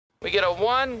We get a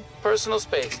 1, personal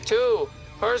space, 2,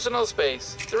 personal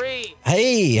space, 3.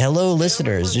 Hey, hello,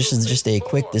 listeners. This is just a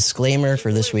quick disclaimer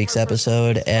for this week's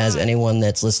episode. As anyone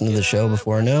that's listened to the show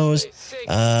before knows,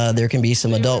 there can be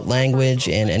some adult language,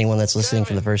 and anyone that's listening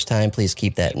for the first time, please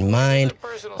keep that in mind.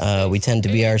 We tend to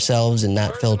be ourselves and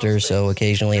not filter, so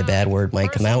occasionally a bad word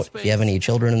might come out. If you have any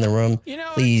children in the room,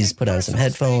 please put on some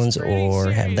headphones or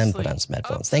have them put on some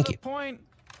headphones. Thank you.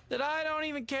 That I don't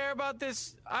even care about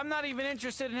this. I'm not even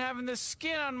interested in having this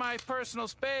skin on my personal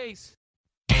space.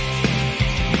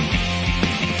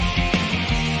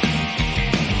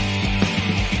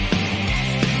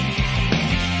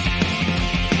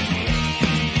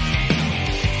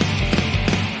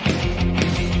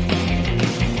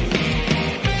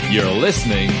 You're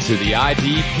listening to the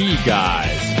IDP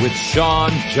Guys with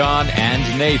Sean, John,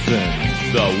 and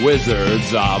Nathan, the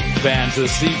Wizards of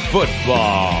Fantasy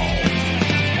Football.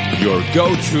 Your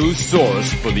go-to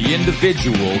source for the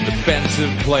individual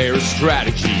defensive player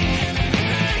strategy.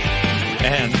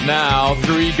 And now,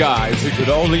 3 guys who could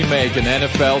only make an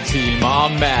NFL team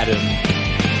on Madden.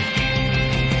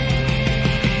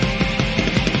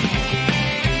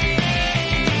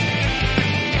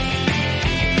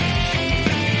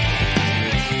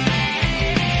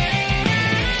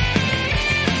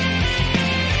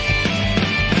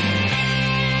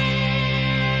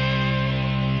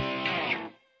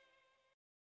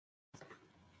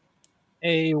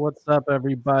 Hey, what's up,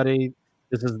 everybody?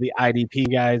 This is the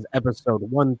IDP Guys, episode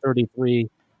 133.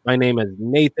 My name is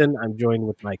Nathan. I'm joined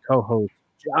with my co-host,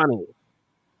 Johnny.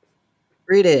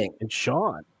 Greeting. And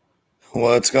Sean.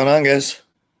 What's going on, guys?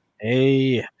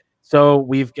 Hey. So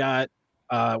we've got,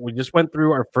 we just went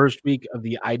through our first week of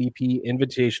the IDP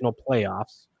Invitational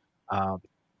playoffs.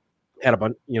 Had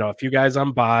a few guys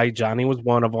on bye. Johnny was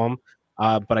one of them.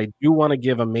 But I do want to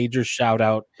give a major shout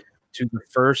out to the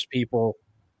first people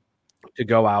to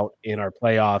go out in our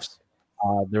playoffs.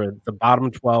 They're the bottom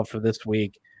 12 for this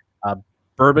week.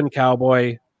 Bourbon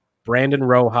Cowboy, Brandon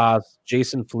Rojas,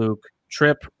 Jason Fluke,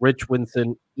 Tripp, Rich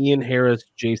Winson, Ian Harris,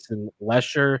 Jason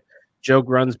Lesher, Joe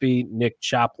Grunsby, Nick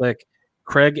Choplick,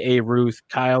 Craig A. Ruth,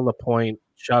 Kyle Lapointe,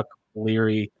 Chuck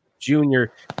Leary Jr.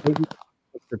 Thank you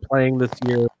for playing this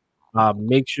year.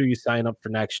 Make sure you sign up for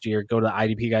next year. Go to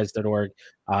idpguys.org,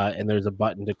 and there's a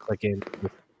button to click in.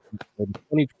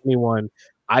 2021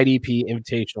 IDP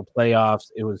Invitational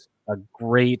Playoffs. It was a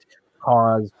great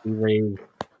cause. We raised,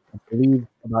 I believe,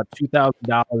 about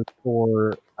 $2,000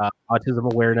 for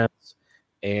autism awareness,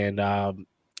 and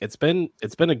it's been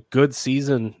a good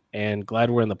season. And glad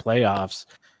we're in the playoffs.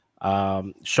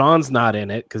 Sean's not in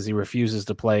it because he refuses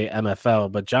to play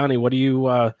MFL. But Johnny, what do you?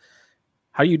 How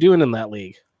are you doing in that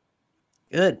league?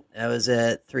 Good. I was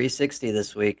at 360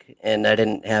 this week, and I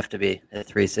didn't have to be at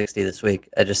 360 this week.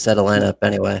 I just set a lineup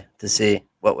anyway to see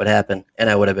what would happen, and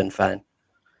I would have been fine.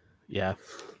 Yeah,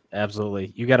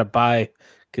 absolutely. You got to buy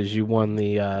because you won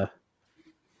the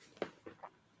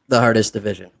hardest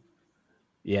division.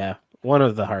 Yeah, one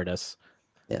of the hardest.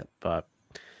 Yeah. But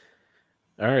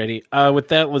alrighty. With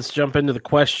that, let's jump into the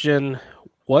question.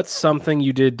 What's something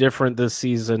you did different this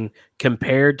season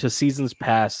compared to seasons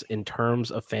past in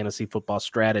terms of fantasy football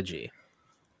strategy?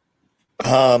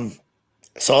 So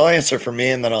I'll answer for me,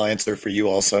 and then I'll answer for you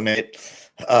also, Nate.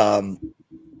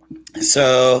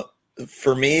 So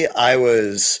for me, I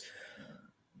was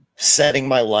setting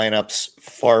my lineups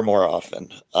far more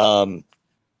often.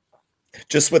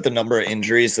 Just with the number of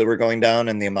injuries that were going down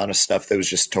and the amount of stuff that was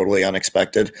just totally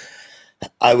unexpected,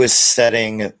 I was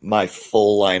setting my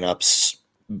full lineups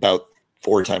about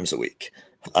 4 times a week.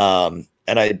 And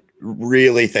I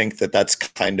really think that that's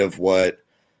kind of what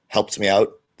helped me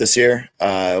out this year.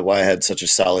 Why I had such a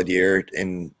solid year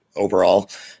in overall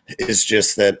is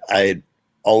just that I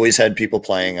always had people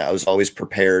playing. I was always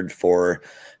prepared for,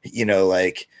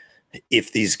 like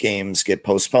if these games get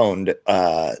postponed,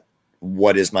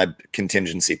 what is my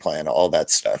contingency plan, all that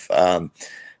stuff.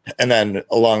 And then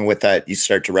along with that, you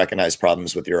start to recognize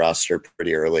problems with your roster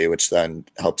pretty early, which then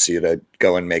helps you to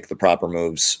go and make the proper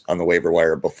moves on the waiver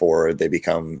wire before they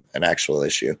become an actual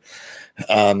issue.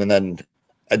 And then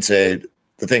I'd say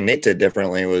the thing Nate did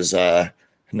differently was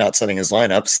not setting his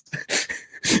lineups.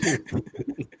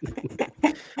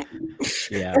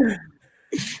 Yeah.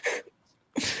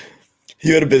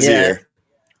 You had a busy year.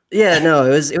 Yeah, no,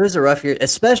 it was a rough year,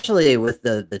 especially with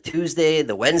the Tuesday,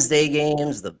 the Wednesday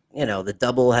games, the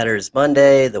double headers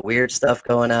Monday, the weird stuff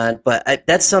going on. But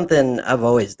that's something I've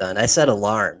always done. I set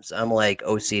alarms. I'm like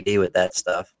OCD with that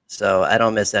stuff, so I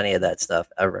don't miss any of that stuff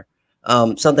ever.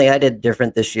 Something I did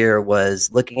different this year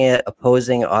was looking at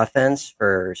opposing offense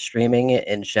for streaming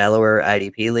in shallower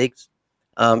IDP leagues.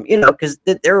 Because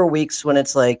there are weeks when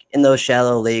it's like in those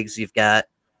shallow leagues, you've got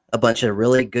a bunch of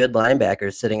really good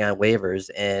linebackers sitting on waivers,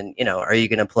 and are you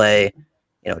going to play,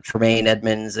 Tremaine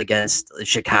Edmonds against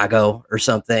Chicago or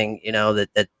something?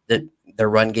 That their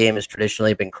run game has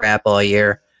traditionally been crap all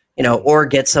year. Or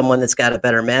get someone that's got a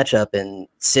better matchup and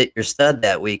sit your stud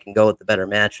that week and go with the better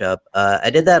matchup.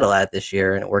 I did that a lot this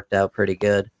year, and it worked out pretty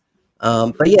good.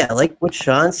 But yeah, like what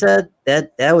Sean said,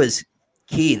 that was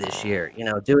key this year.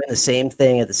 Doing the same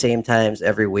thing at the same times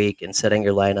every week and setting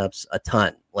your lineups a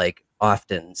ton, like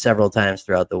often, several times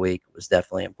throughout the week, was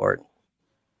definitely important.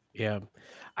 Yeah.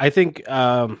 I think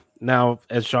now,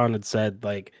 as Sean had said,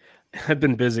 like I've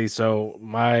been busy, so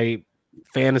my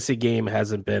fantasy game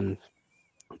hasn't been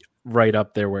right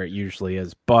up there where it usually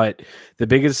is. But the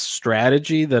biggest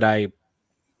strategy that I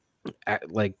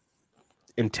like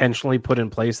intentionally put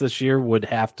in place this year would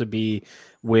have to be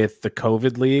with the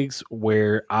COVID leagues,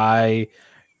 where I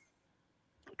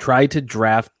try to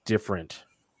draft different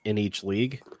in each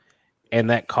league, and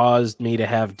that caused me to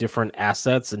have different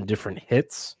assets and different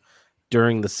hits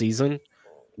during the season.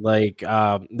 Like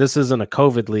this isn't a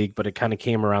COVID league, but it kind of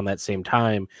came around that same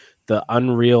time. The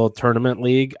Unreal Tournament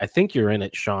League. I think you're in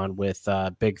it, Sean, with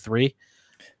Big Three.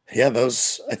 Yeah,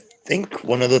 those. I think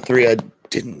one of the three I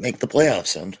didn't make the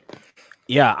playoffs in.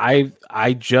 Yeah,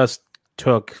 I just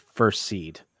took first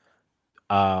seed.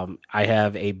 I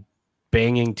have a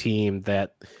banging team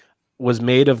that was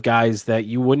made of guys that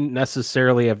you wouldn't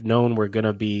necessarily have known were going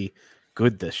to be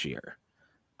good this year.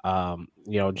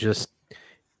 Just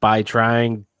by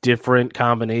trying different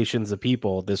combinations of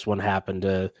people, this one happened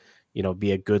to,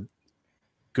 be a good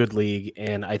league.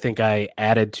 And I think I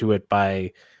added to it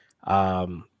by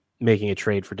making a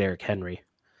trade for Derrick Henry.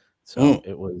 So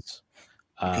it was,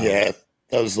 yeah,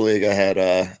 that was the league I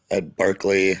had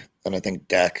Barkley and I think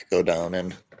Dak go down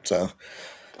in. So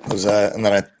it was, and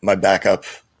then my backup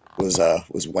was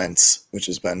Wentz, which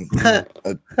has been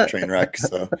a train wreck.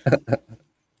 So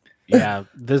yeah,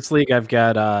 this league I've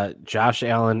got Josh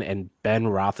Allen and Ben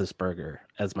Roethlisberger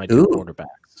as my two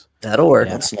quarterbacks. That'll work.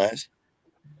 Yeah. That's nice.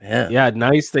 Yeah,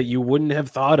 nice that you wouldn't have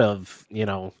thought of,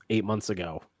 8 months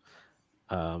ago.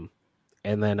 And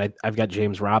then I've got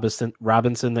James Robinson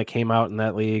that came out in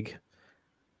that league.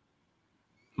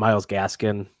 Myles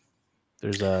Gaskin.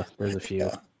 There's a few.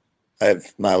 Yeah. I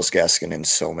have Myles Gaskin in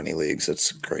so many leagues.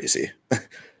 It's crazy.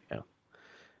 Yeah.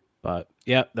 But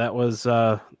yeah, that was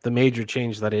the major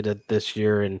change that I did this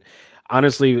year. And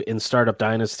honestly, in Startup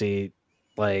Dynasty,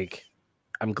 like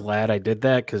I'm glad I did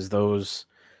that, because those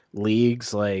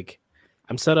leagues, like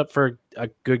I'm set up for a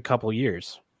good couple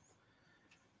years.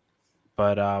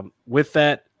 But with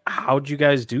that, how'd you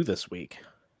guys do this week?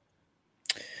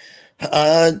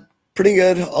 Pretty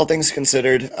good, all things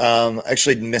considered.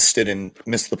 Actually missed the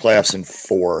playoffs in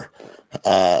 4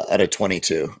 out of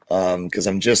 22. Because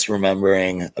I'm just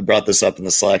remembering, I brought this up in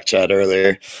the Slack chat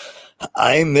earlier.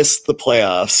 I missed the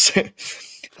playoffs.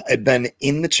 I'd been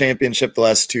in the championship the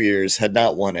last 2 years, had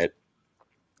not won it.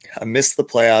 I missed the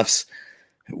playoffs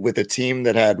with a team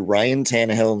that had Ryan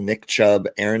Tannehill, Nick Chubb,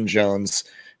 Aaron Jones,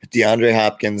 DeAndre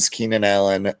Hopkins, Keenan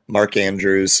Allen, Mark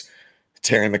Andrews,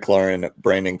 Terry McLaurin,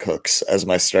 Brandon Cooks as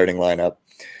my starting lineup,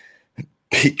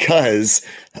 because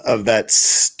of that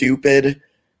stupid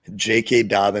J.K.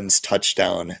 Dobbins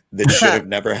touchdown that should have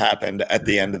never happened at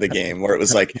the end of the game, where it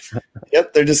was like,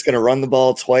 yep, they're just going to run the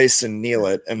ball twice and kneel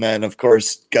it. And then, of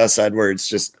course, Gus Edwards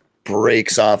just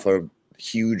breaks off a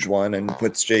huge one and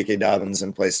puts J.K. Dobbins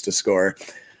in place to score.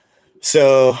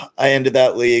 So I ended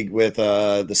that league with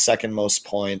the second most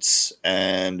points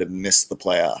and missed the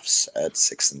playoffs at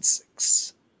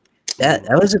 6-6. That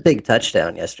was a big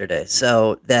touchdown yesterday.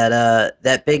 So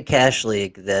that big cash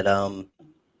league that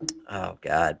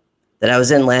that I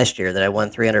was in last year, that I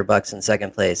won $300 in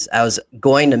second place, I was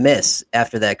going to miss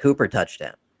after that Cooper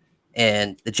touchdown,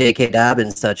 and the J.K.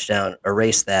 Dobbins touchdown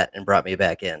erased that and brought me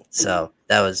back in. So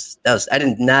that was I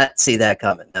did not see that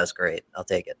coming. That was great. I'll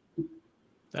take it.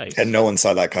 Nice. And no one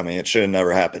saw that coming. It should have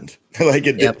never happened.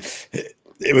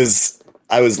 It was,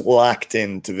 I was locked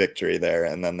into victory there,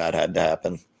 and then that had to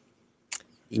happen.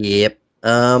 Yep.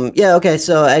 Yeah. Okay.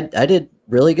 So I did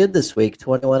really good this week.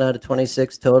 21 out of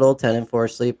 26 total.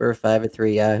 10-4 sleeper.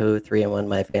 5-3 Yahoo. 3-1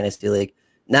 my fantasy league.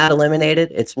 Not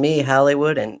eliminated. It's me,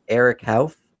 Hollywood, and Eric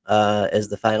Hauff as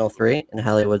the final 3 in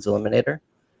Hollywood's eliminator.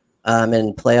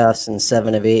 In playoffs in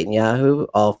 7 of 8 in Yahoo,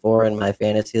 all 4 in my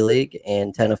fantasy league,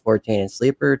 and 10 of 14 in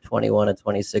sleeper, 21 of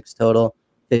 26 total,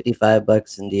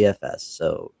 $55 in DFS.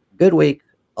 So good week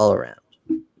all around.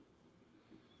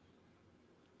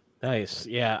 Nice.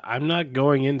 Yeah, I'm not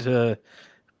going into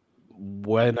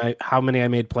how many I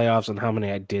made playoffs and how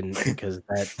many I didn't, because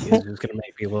that is just going to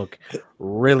make me look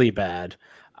really bad.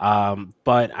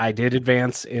 But I did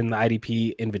advance in the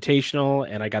IDP Invitational,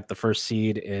 and I got the first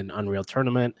seed in Unreal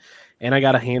Tournament, and I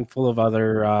got a handful of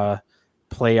other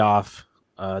playoff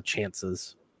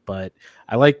chances. But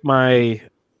I like my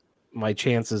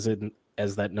chances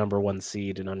as that number 1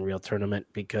 seed in Unreal Tournament,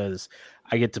 because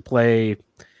I get to play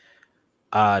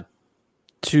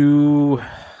 2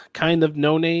 kind of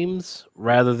no names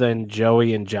rather than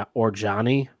Joey and or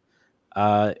Johnny.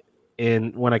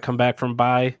 When I come back from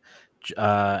bye,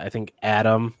 I think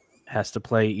Adam has to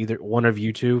play either one of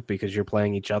you two, because you're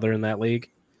playing each other in that league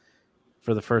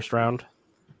for the first round.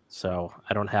 So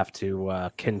I don't have to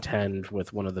contend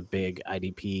with one of the big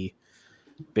IDP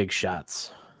big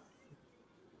shots.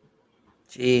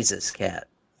 Jesus, cat.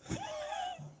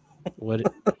 What'd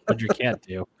your cat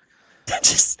do?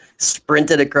 Just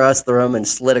sprinted across the room and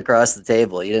slid across the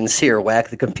table. You didn't see her whack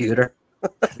the computer?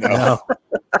 No,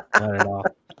 not at all.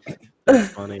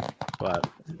 That's funny, but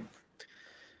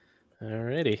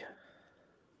alrighty.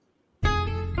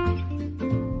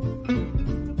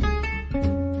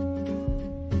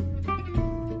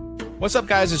 What's up,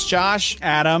 guys? It's Josh,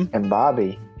 Adam, and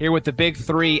Bobby here with the Big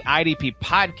 3 IDP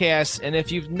podcast. And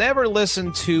if you've never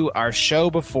listened to our show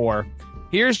before,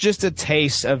 here's just a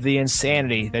taste of the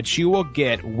insanity that you will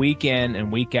get week in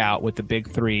and week out with the Big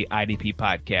 3 IDP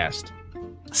podcast.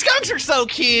 Skunks are so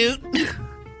cute.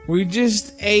 We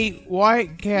just ate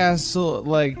White Castle at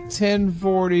like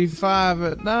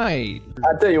 10:45 at night.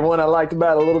 I tell you, one I liked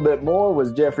about it a little bit more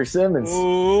was Jeffrey Simmons.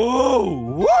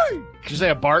 Ooh, did you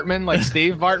say a Bartman, like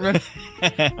Steve Bartman?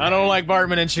 I don't like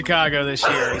Bartman in Chicago this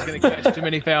year. He's going to catch too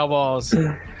many foul balls.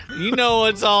 You know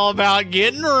it's all about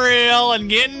getting real and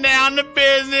getting down to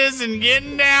business and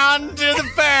getting down to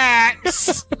the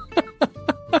facts.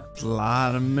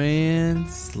 Slide 'em in,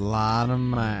 slide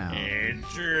 'em out.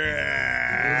 It's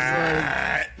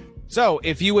right. So,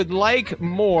 if you would like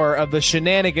more of the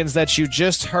shenanigans that you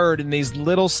just heard in these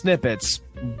little snippets,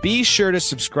 be sure to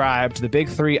subscribe to the Big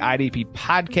 3 IDP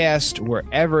podcast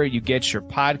wherever you get your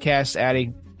podcasts.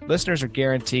 Addy, listeners are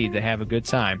guaranteed to have a good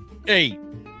time. Hey,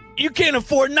 you can't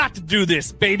afford not to do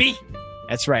this, baby.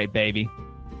 That's right, baby.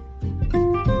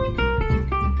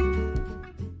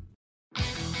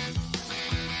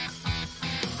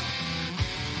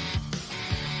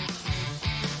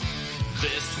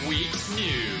 This week's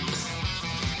news.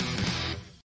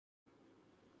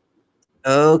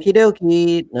 Okie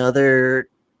dokie. Another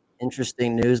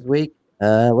interesting news week.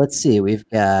 Let's see. We've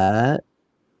got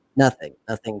nothing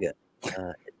good.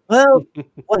 Well,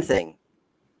 one thing,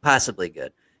 possibly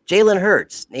good. Jalen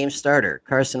Hurts, named starter.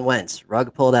 Carson Wentz,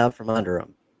 rug pulled out from under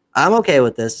him. I'm okay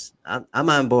with this. I'm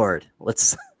on board.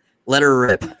 Let's let her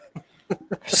rip.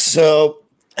 So,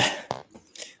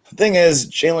 the thing is,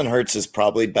 Jalen Hurts is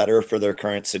probably better for their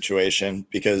current situation,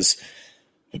 because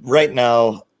right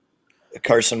now,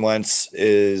 Carson Wentz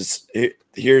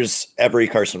here's every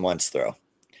Carson Wentz throw.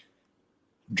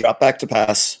 Drop back to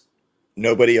pass,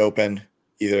 nobody open,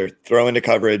 either throw into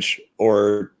coverage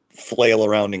or flail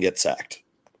around and get sacked.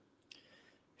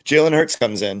 Jalen Hurts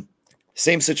comes in,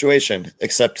 same situation,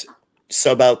 except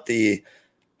sub out the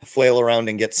flail around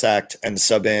and get sacked and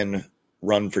sub in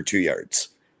run for 2 yards.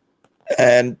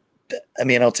 And I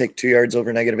mean, I'll take 2 yards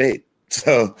over -8.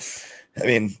 So, I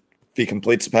mean, if he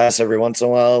completes a pass every once in a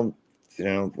while,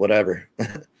 whatever.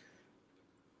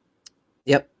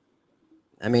 Yep.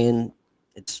 I mean,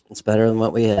 it's better than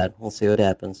what we had. We'll see what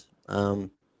happens.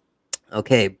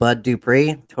 Okay, Bud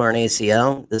Dupree, torn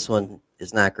ACL. This one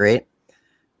is not great.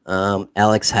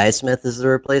 Alex Highsmith is the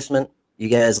replacement. You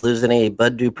guys lose any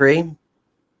Bud Dupree?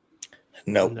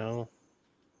 No.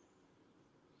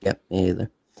 Yep, me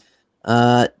either.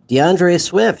 DeAndre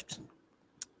Swift,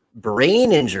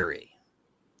 brain injury.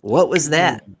 What was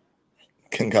that?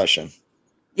 Concussion.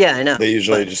 Yeah, I know. They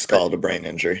usually just call it a brain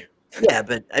injury. Yeah,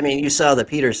 but I mean, you saw the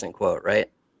Peterson quote,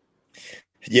 right?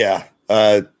 Yeah.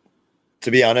 To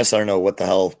be honest, I don't know what the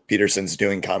hell Peterson's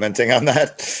doing commenting on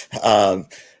that.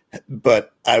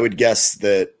 But I would guess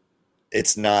that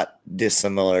it's not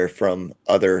dissimilar from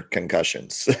other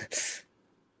concussions.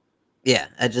 Yeah,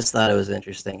 I just thought it was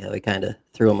interesting how he kind of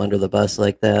threw him under the bus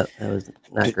like that. That was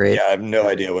not great. Yeah, I have no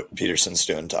idea what Peterson's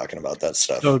doing talking about that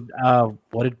stuff. So,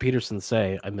 what did Peterson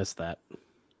say? I missed that.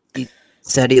 He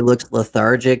said he looks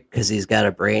lethargic because he's got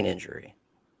a brain injury.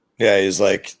 Yeah, he's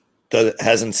like,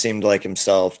 hasn't seemed like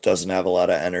himself, doesn't have a lot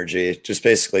of energy. Just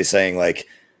basically saying, like,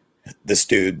 this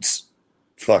dude's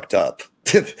fucked up.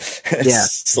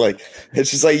 It's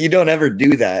just like you don't ever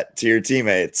do that to your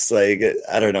teammates. Like,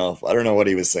 I don't know what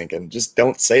he was thinking. Just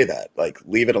don't say that. Like,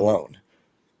 leave it alone.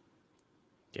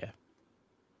 Yeah,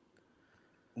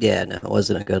 Yeah, no, it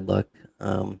wasn't a good look.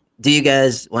 Do you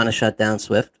guys want to shut down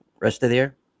Swift rest of the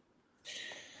year?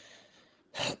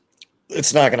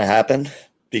 It's not going to happen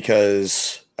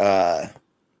because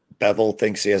Bevel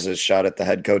thinks he has a shot at the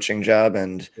head coaching job,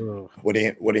 and Ugh. what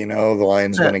do you know? The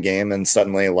Lions win a game, and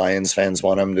suddenly Lions fans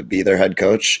want him to be their head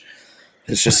coach.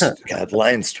 It's just God.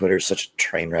 Lions Twitter is such a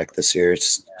train wreck this year.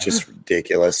 It's just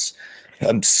ridiculous.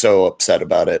 I'm so upset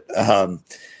about it.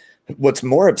 What's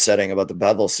more upsetting about the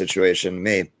Bevel situation to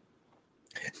me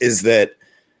is that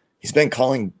he's been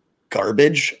calling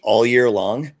garbage all year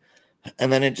long.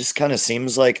 And then it just kind of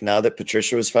seems like now that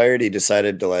Patricia was fired, he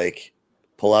decided to like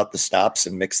pull out the stops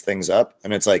and mix things up.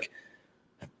 And it's like,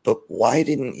 but why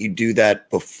didn't you do that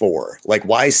before? Like,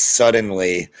 why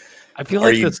suddenly? I feel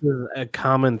like this is a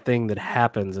common thing that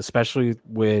happens, especially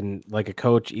when like a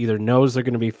coach either knows they're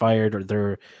going to be fired or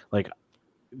they're like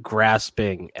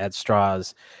grasping at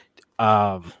straws.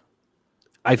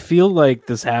 I feel like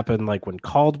this happened like when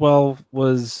Caldwell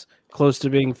was close to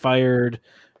being fired,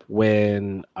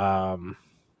 when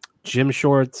Jim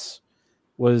Shorts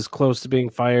was close to being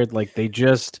fired. Like they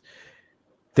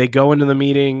go into the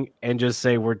meeting and just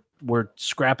say we're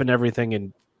scrapping everything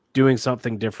and doing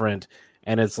something different,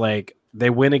 and it's like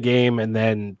they win a game and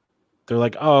then they're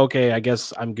like, oh, okay, I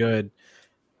guess I'm good,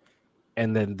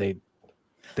 and then they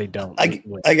don't.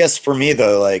 I guess for me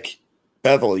though, like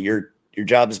Bevel, your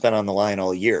job has been on the line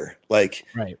all year. Like,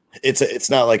 right. It's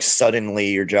not like suddenly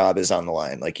your job is on the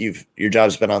line. Like your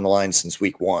job's been on the line since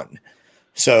week 1.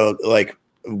 So like,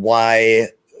 why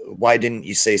didn't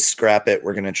you say scrap it?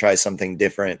 We're going to try something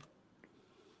different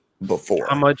before.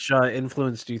 How much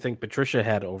influence do you think Patricia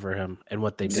had over him and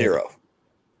what they did? 0.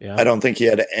 Yeah. I don't think he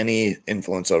had any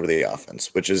influence over the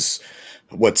offense, which is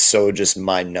what's so just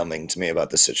mind numbing to me about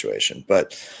this situation.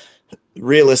 But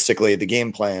realistically, the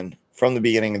game plan from the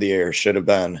beginning of the year should have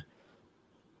been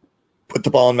put the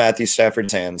ball in Matthew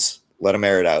Stafford's hands, let him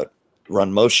air it out,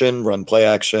 run motion, run play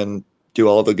action, do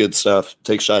all the good stuff,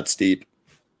 take shots deep,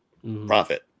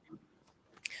 profit.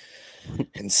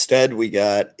 Instead, we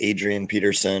got Adrian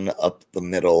Peterson up the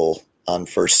middle on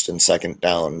first and second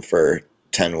down for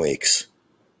 10 weeks.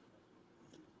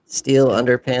 Steal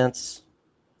underpants.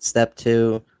 Step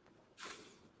 2.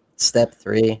 Step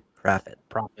 3. Profit.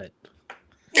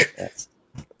 Yes.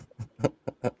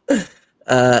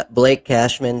 Blake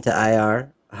Cashman to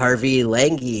IR. Harvey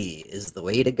Lange is the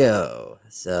way to go.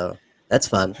 So that's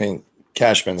fun. I mean,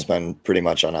 Cashman's been pretty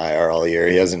much on IR all year.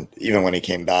 He hasn't, even when he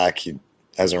came back, he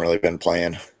hasn't really been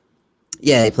playing.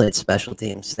 Yeah, he played special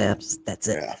team snaps. That's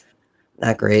it. Yeah.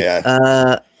 Not great.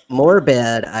 Yeah. More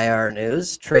bad IR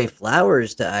news. Trey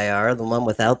Flowers to IR, the one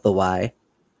without the Y.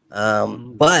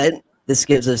 But this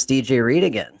gives us DJ Reed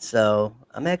again. So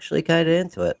I'm actually kind of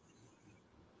into it.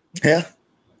 Yeah.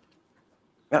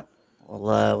 Yep.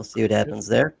 We'll see what happens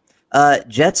there.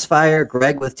 Jets fire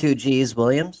Greg with 2 G's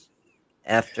Williams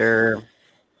after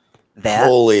that.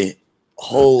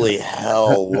 Holy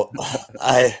hell.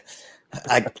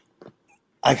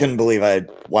 I couldn't believe I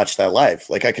watched that live.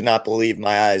 Like, I could not believe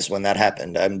my eyes when that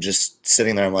happened. I'm just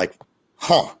sitting there. I'm like,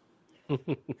 huh.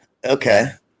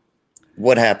 Okay.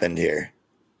 What happened here?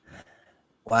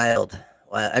 Wild.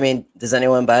 I mean, does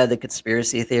anyone buy the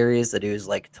conspiracy theories that he was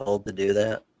like told to do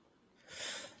that?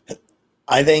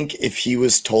 I think if he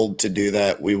was told to do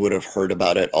that, we would have heard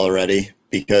about it already,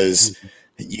 because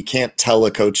you can't tell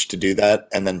a coach to do that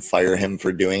and then fire him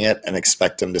for doing it and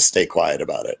expect him to stay quiet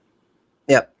about it.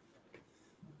 Yep.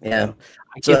 Yeah.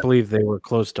 I can't believe they were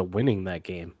close to winning that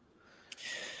game.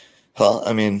 Well,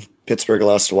 I mean, Pittsburgh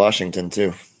lost to Washington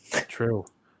too. True.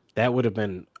 That would have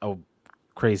been a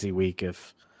crazy week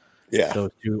if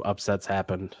those 2 upsets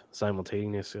happened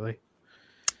simultaneously.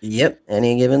 Yep.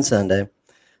 Any given Sunday.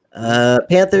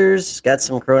 Panthers got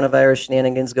some coronavirus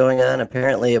shenanigans going on.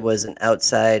 Apparently it was an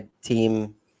outside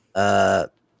team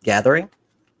gathering.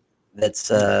 That's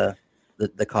the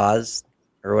cause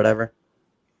or whatever.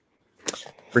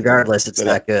 Regardless, it's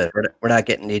not good. We're not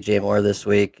getting DJ Moore this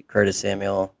week. Curtis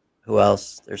Samuel. Who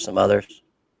else? There's some others.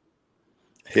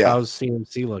 Yeah. How's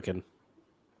CMC looking?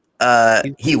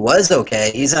 He was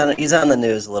okay. He's on the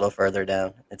news a little further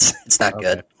down. It's not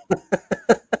good.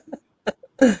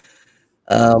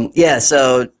 Yeah,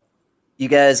 so you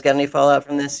guys got any fallout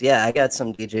from this? Yeah, I got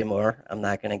some DJ Moore I'm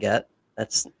not going to get.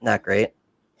 That's not great.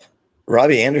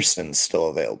 Robbie Anderson's still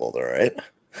available though, right?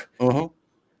 Mm-hmm.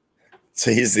 So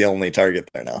he's the only target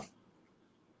there now.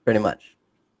 Pretty much.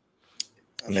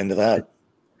 I'm into that.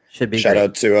 Should be shout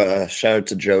great. out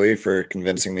to Joey for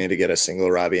convincing me to get a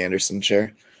single Robbie Anderson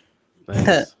chair.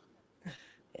 Nice.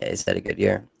 Yeah, he's had a good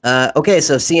year. Okay,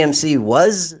 so CMC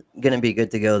was going to be good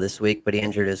to go this week, but he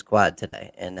injured his quad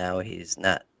today, and now he's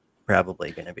not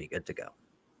probably going to be good to go.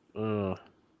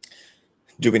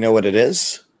 Do we know what it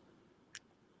is?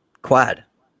 Quad.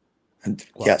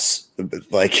 Yes,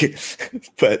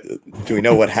 but do we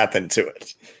know what happened to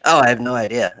it? Oh, I have no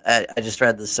idea. I just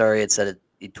read the story. It said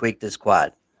he tweaked his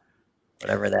quad,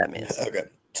 whatever that means. Okay,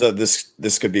 so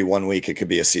this could be 1 week. It could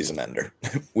be a season ender.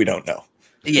 We don't know.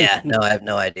 Yeah, no, I have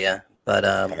no idea. But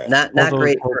right. not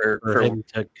great for him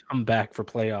to come back for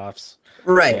playoffs.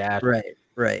 Right, Yeah.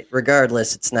 right.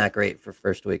 Regardless, it's not great for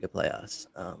first week of playoffs.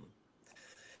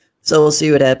 So we'll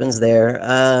see what happens there.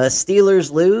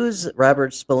 Steelers lose.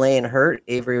 Robert Spillane hurt.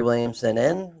 Avery Williamson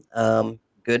in.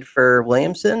 Good for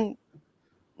Williamson.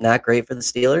 Not great for the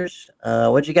Steelers.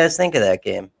 What'd you guys think of that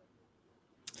game?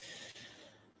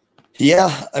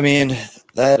 Yeah, I mean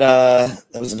that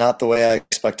was not the way I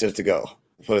expected it to go.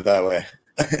 Put it that way.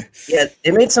 Yeah, they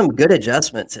made some good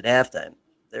adjustments at halftime.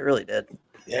 They really did.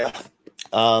 Yeah.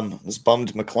 I was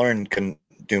bummed McLaurin couldn't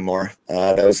do more.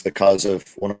 That was the cause of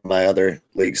one of my other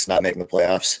leagues not making the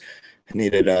playoffs. I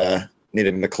needed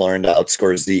McLaurin to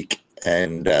outscore Zeke,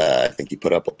 and I think he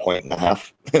put up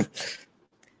 1.5 points.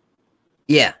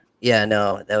 Yeah,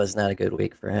 no, that was not a good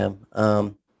week for him.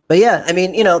 But yeah, I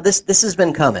mean, this has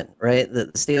been coming, right? The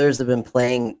Steelers have been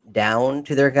playing down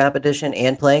to their competition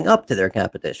and playing up to their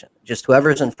competition. Just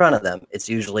whoever's in front of them, it's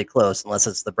usually close, unless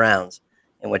it's the Browns,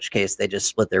 in which case they just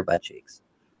split their butt cheeks.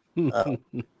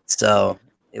 So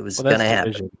it was going to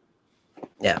happen.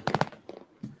 Yeah.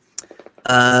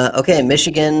 Okay,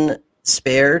 Michigan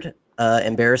spared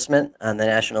embarrassment on the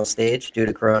national stage due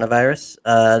to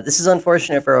coronavirus. This is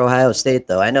unfortunate for Ohio State,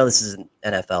 though. I know this is an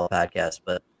NFL podcast,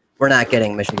 but we're not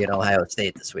getting Michigan, Ohio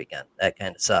State this weekend. That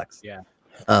kind of sucks. Yeah.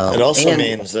 It also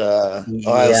means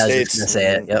Ohio State's going to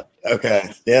say it. Yep.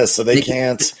 Okay. Yeah. So they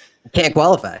can't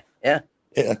qualify. Yeah.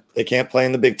 Yeah. They can't play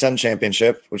in the Big Ten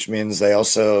championship, which means they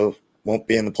also won't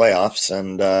be in the playoffs.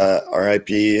 And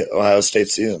RIP Ohio State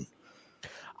season.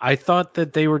 I thought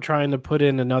that they were trying to put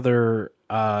in another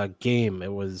game.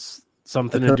 It was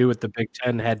something to do with the Big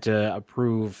Ten had to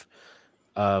approve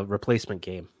a replacement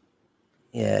game.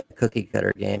 Yeah, cookie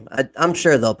cutter game. I'm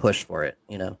sure they'll push for it,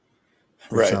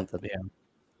 Right. Something. Yeah.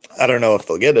 I don't know if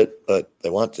they'll get it, but they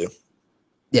want to.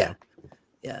 Yeah.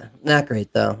 Not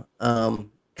great though.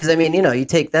 Because I mean, you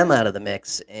take them out of the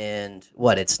mix, and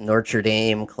it's Notre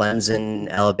Dame, Clemson,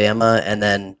 Alabama, and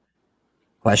then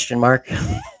question mark.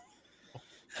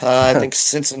 I think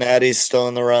Cincinnati's still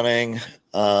in the running.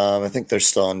 I think they're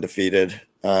still undefeated,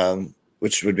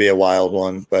 which would be a wild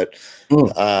one. But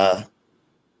I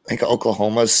think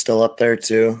Oklahoma's still up there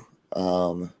too.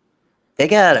 They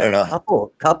got a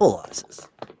couple losses.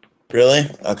 Really?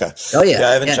 Okay. Oh yeah.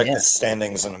 I haven't checked the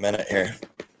standings in a minute here.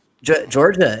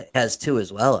 Georgia has 2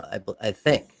 as well. I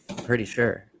think. I'm pretty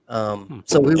sure.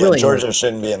 So we really Georgia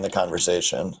shouldn't be in the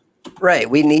conversation. Right.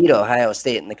 We need Ohio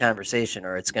State in the conversation,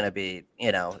 or it's going to be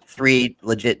 3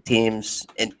 legit teams,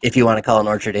 and if you want to call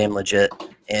Notre Dame legit,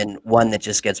 and one that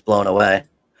just gets blown away.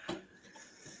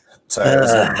 Sorry,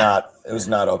 it was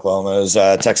not Oklahoma. It was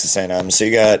Texas A&M. So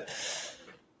you got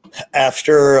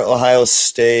after Ohio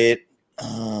State,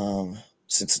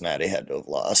 Cincinnati had to have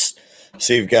lost.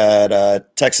 So you've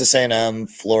got Texas A&M,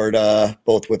 Florida,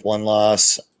 both with 1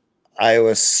 loss.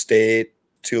 Iowa State,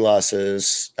 2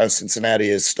 losses. Cincinnati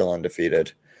is still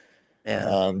undefeated.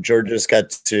 Yeah. Georgia's got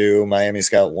 2. Miami's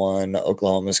got 1.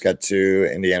 Oklahoma's got 2.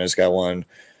 Indiana's got 1.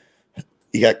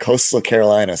 You got Coastal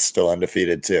Carolina still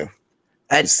undefeated too.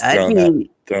 I'd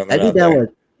be down with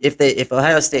if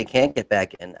Ohio State can't get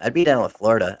back in. I'd be down with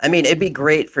Florida. I mean, it'd be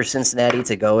great for Cincinnati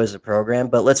to go as a program,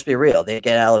 but let's be real. They'd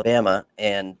get Alabama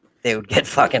and they would get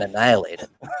fucking annihilated.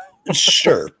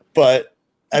 Sure, but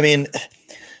I mean,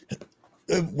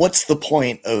 what's the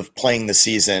point of playing the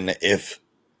season if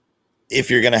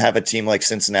you're going to have a team like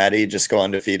Cincinnati just go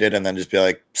undefeated and then just be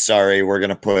like, sorry, we're going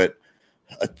to put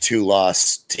a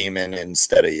 2-loss team in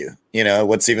instead of you?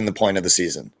 What's even the point of the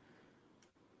season?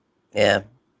 Yeah.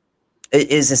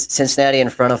 Is Cincinnati in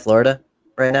front of Florida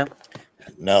right now?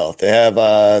 No, they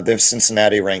have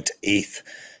Cincinnati ranked 8th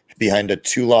behind a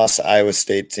 2-loss Iowa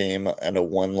State team and a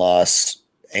 1-loss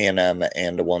A&M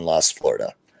and a 1-loss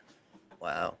Florida.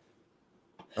 Wow.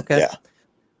 Okay. Yeah.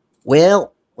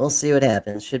 Well, we'll see what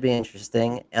happens. Should be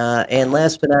interesting. And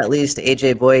last but not least,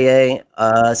 AJ Boye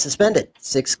suspended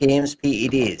 6 games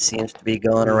PEDs. Seems to be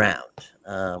going around.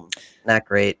 Not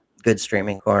great. Good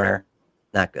streaming corner.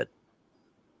 Not good.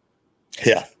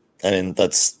 Yeah. I mean,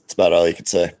 that's about all you could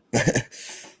say.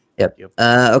 Yep.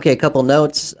 Okay, a couple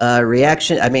notes.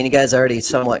 Reaction. I mean, you guys already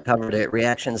somewhat covered it.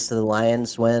 Reactions to the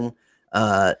Lions win.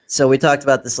 So we talked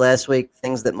about this last week,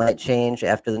 things that might change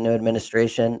after the new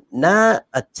administration. Not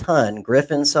a ton.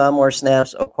 Griffin saw more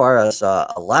snaps. Okwara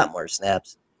saw a lot more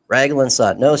snaps. Ragland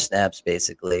saw no snaps,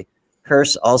 basically.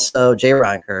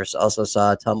 J-Ron Curse also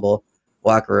saw a tumble.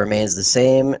 Walker remains the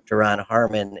same. Duron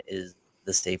Harmon is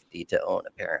the safety to own,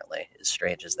 apparently, as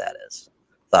strange as that is.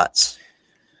 Thoughts?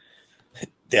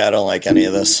 Yeah, I don't like any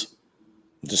of this.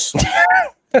 Just,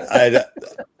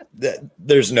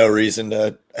 there's no reason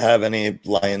to have any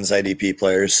Lions IDP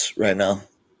players right now.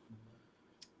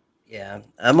 Yeah,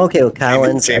 I'm okay with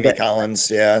Collins. Jamie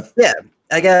Collins, yeah. Yeah,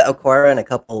 I got Okwara in a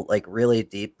couple like really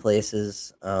deep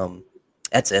places.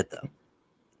 That's it though.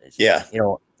 Yeah,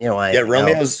 you know why? Yeah,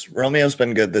 Romeo's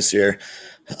been good this year.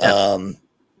 Yeah.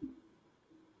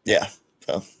 Yeah.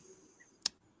 So.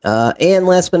 And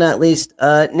last but not least,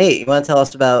 Nate, you want to tell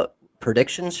us about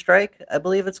Prediction Strike? I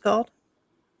believe it's called.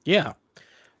 Yeah.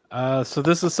 So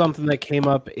this is something that came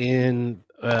up in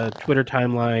Twitter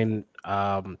timeline.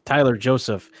 Tyler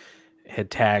Joseph had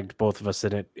tagged both of us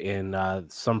in it in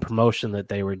some promotion that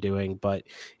they were doing, but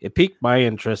it piqued my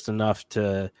interest enough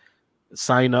to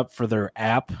sign up for their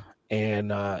app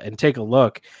and take a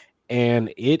look.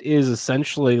 And it is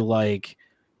essentially like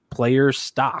player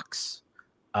stocks.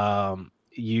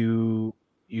 You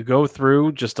go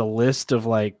through just a list of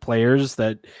like players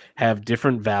that have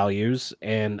different values,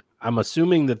 and I'm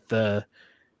assuming that the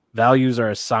values are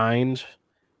assigned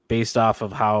based off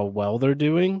of how well they're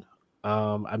doing.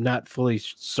 I'm not fully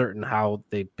certain how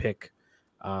they pick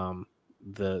the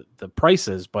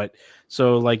prices, but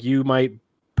so like you might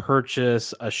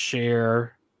purchase a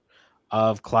share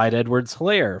of Clyde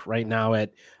Edwards-Helaire right now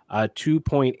at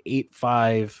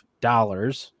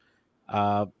 $2.85.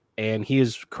 And he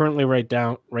is currently right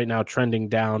now trending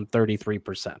down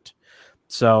 33%.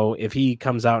 So if he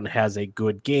comes out and has a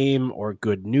good game or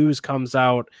good news comes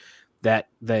out, that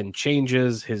then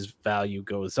changes, his value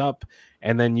goes up,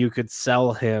 and then you could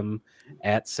sell him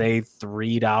at say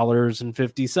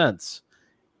 $3.50.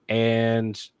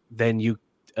 And then you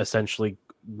essentially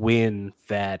win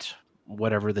that,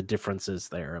 whatever the difference is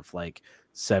there of like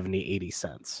 70-80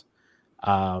 cents.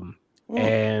 And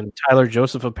Tyler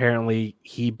Joseph, apparently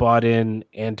he bought in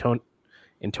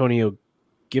Antonio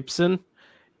Gibson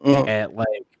at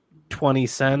like 20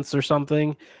 cents or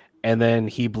something, and then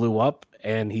he blew up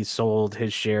and he sold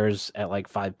his shares at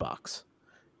like $5,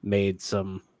 made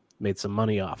some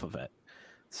money off of it.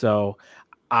 So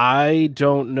I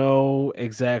don't know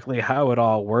exactly how it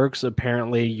all works.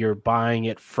 Apparently you're buying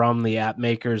it from the app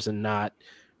makers and not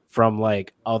from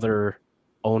like other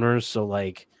owners. So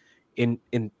like in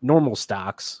normal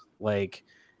stocks, like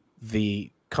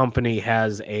the company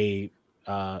has a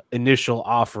initial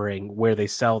offering where they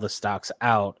sell the stocks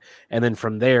out, and then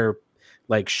from there,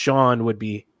 like Sean would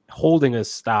be holding a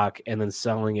stock and then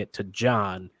selling it to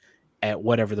John at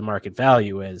whatever the market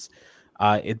value is.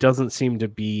 It doesn't seem to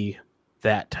be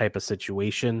that type of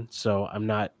situation, so I'm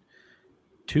not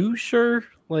too sure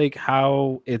like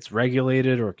how it's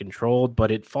regulated or controlled,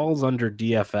 but it falls under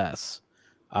DFS,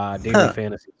 Daily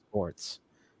Fantasy Sports,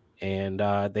 and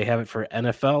they have it for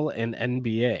NFL and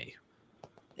NBA.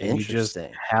 And you just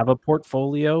have a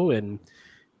portfolio and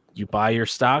you buy your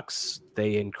stocks,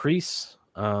 they increase,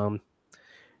 and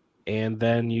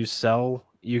then you sell.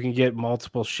 You can get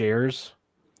multiple shares.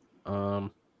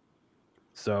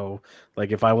 So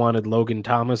like if I wanted Logan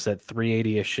Thomas at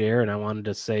 $3.80 a share and I wanted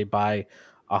to say buy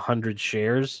 100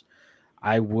 shares,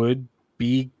 I would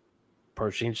be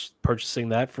purchasing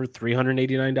that for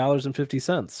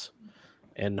 $389.50.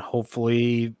 And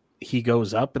hopefully he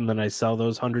goes up and then I sell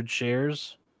those 100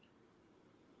 shares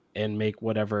and make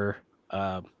whatever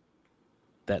that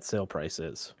sale price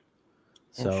is.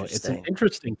 So it's an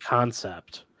interesting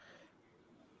concept.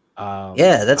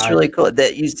 Yeah, that's really cool.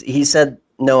 That he said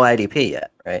no IDP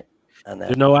yet, right? On that.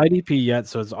 There's no IDP yet,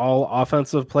 so it's all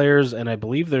offensive players, and I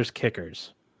believe there's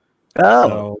kickers. Oh,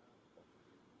 so,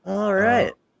 all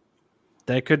right.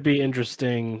 That could be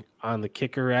interesting on the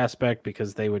kicker aspect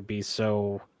because they would be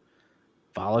so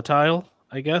volatile,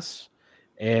 I guess.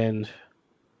 And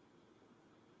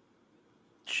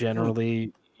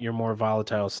generally, your more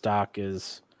volatile stock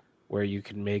is where you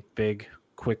can make big,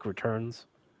 quick returns.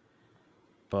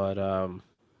 But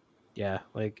yeah,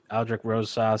 like Aldrick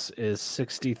Rosas is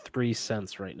 63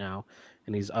 cents right now,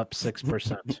 and he's up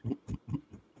 6%.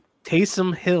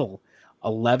 Taysom Hill,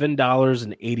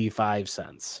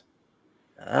 $11.85.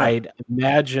 I'd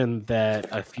imagine that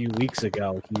a few weeks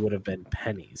ago he would have been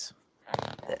pennies.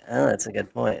 Oh, that's a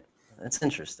good point. That's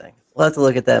interesting. We'll have to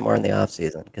look at that more in the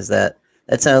offseason because that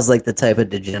sounds like the type of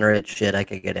degenerate shit I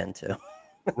could get into.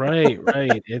 Right.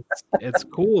 It's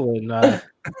cool, and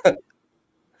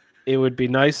It would be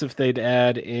nice if they'd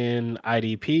add in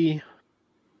IDP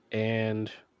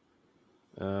and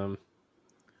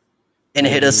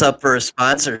hit us maybe- up for a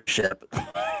sponsorship.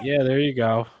 yeah, there you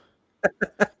go.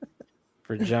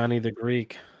 For Johnny the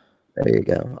Greek. There you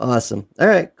go. Awesome. All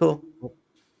right, cool.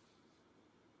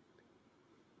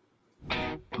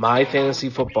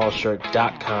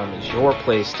 MyFantasyFootballShirt.com is your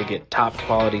place to get top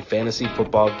quality fantasy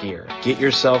football gear. Get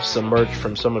yourself some merch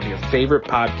from some of your favorite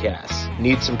podcasts.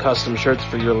 Need some custom shirts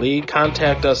for your league?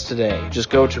 Contact us today. Just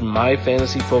go to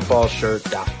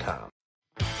MyFantasyFootballShirt.com.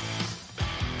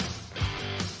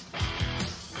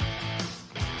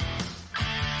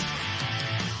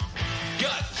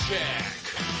 Gut check.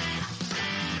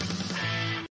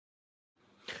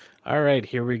 All right,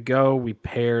 here we go. We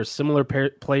pair similar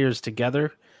players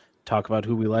together, talk about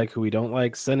who we like, who we don't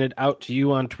like, send it out to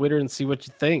you on Twitter and see what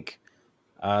you think.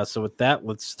 So with that,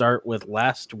 let's start with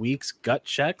last week's gut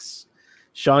checks.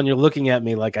 Sean, you're looking at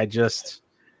me like I just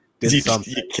did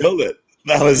something. You killed it.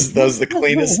 That was the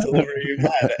cleanest delivery you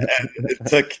had. And it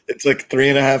took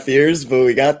 3.5 years, but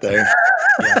we got there.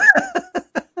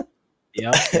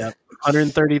 Yep.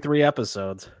 133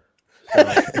 episodes.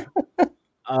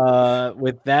 So,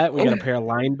 with that, we got a pair of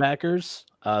linebackers.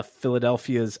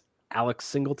 Philadelphia's Alex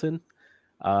Singleton.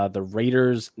 The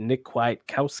Raiders' Nick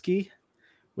Kwiatkowski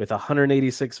with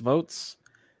 186 votes.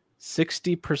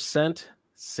 60%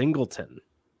 Singleton.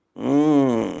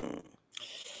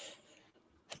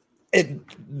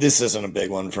 This isn't a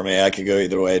big one for me. I could go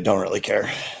either way. I don't really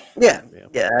care. Yeah,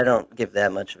 I don't give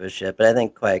that much of a shit, but I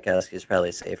think Kwiatkowski is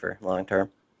probably safer long term.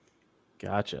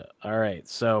 Gotcha. All right.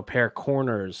 So pair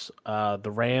corners.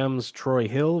 The Rams' Troy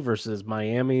Hill versus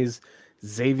Miami's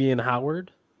Xavier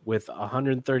Howard with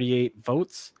 138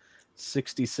 votes.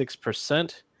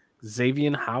 66%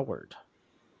 Xavier Howard.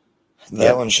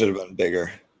 That one should have been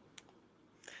bigger.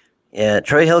 Yeah,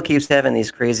 Troy Hill keeps having these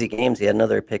crazy games. He had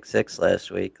another pick six last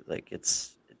week. Like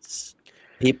it's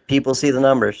people see the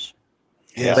numbers.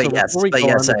 Yeah, but yes,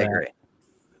 I agree.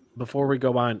 Before we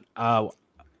go on,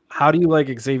 how do you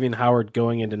like Xavier Howard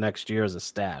going into next year as a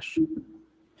stash?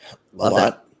 Love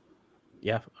that.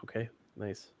 Yeah. Okay.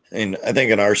 Nice. I mean, I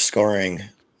think in our scoring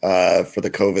for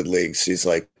the COVID leagues, he's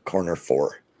like corner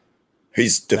 4.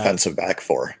 He's defensive back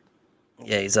 4.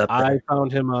 Yeah, he's up there. I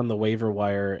found him on the waiver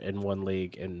wire in one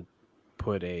league and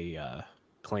put a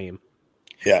claim.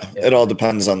 Yeah, it all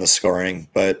depends on the scoring.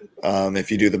 But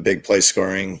if you do the big play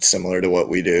scoring, similar to what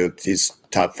we do, he's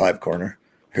top 5 corner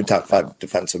or top 5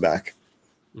 defensive back.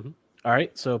 Mm-hmm. All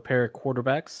right, so a pair of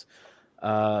quarterbacks.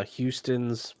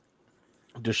 Houston's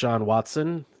Deshaun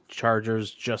Watson,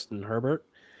 Chargers' Justin Herbert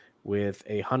with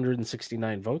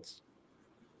 169 votes.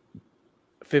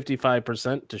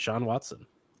 55% Deshaun Watson.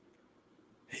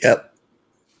 Yep.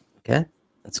 Okay,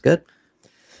 that's good.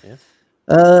 Yeah.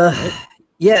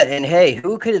 Yeah, and hey,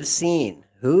 who could have seen?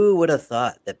 Who would have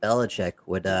thought that Belichick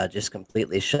would just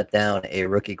completely shut down a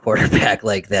rookie quarterback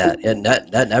like that? And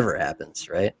that never happens,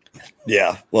 right?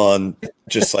 Yeah. Well, and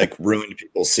just like ruined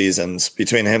people's seasons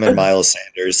between him and Miles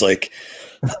Sanders. Like,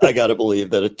 I got to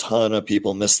believe that a ton of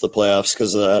people missed the playoffs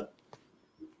because of that.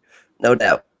 No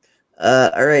doubt.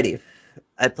 Alrighty.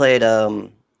 I played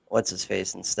what's his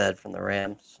face instead from the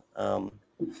Rams.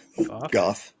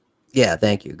 Goff. Yeah,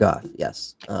 thank you, Goff.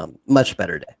 Yes, much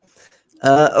better day.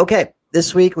 Okay,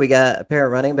 this week we got a pair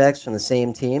of running backs from the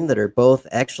same team that are both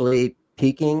actually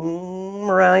peaking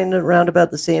around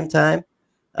about the same time.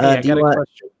 Hey, I got a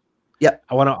question. Yeah,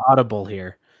 I want to audible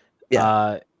here.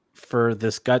 Yeah. For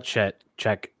this gut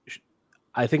check,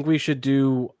 I think we should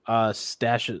do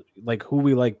stash like who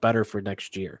we like better for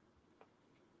next year.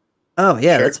 Oh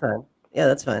yeah, Sure. that's fine. Yeah,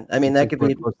 that's fine. I mean, that could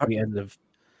be close to the end of.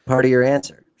 part of your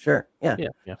answer. Sure. Yeah.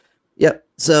 Yeah. Yep.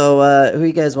 So who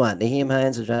you guys want? Naheem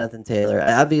Hines or Jonathan Taylor?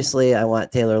 Obviously, I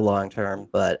want Taylor long term,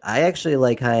 but I actually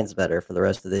like Hines better for the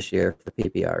rest of this year for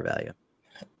PPR value.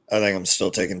 I think I'm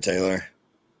still taking Taylor.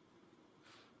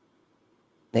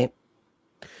 Nate?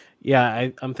 Yeah,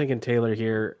 I'm thinking Taylor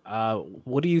here.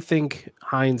 What do you think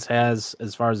Hines has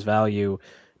as far as value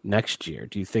next year?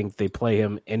 Do you think they play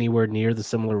him anywhere near the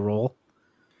similar role?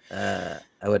 I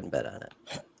wouldn't bet on it.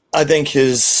 I think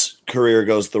his career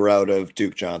goes the route of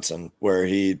Duke Johnson, where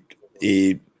he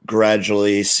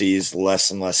gradually sees less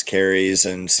and less carries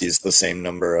and sees the same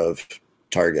number of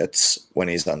targets when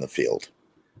he's on the field.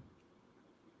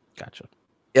 Gotcha.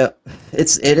 Yeah,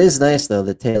 it is nice though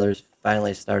that Taylor's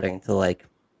finally starting to like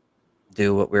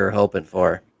do what we were hoping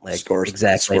for, like Score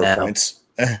now. Points.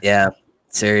 Yeah,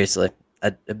 seriously,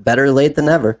 better late than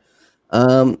never.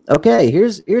 Okay,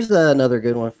 here's another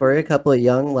good one for you. A couple of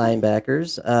young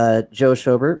linebackers, Joe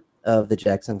Schobert of the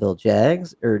Jacksonville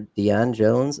Jags or Deion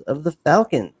Jones of the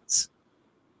Falcons.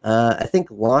 I think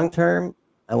long term,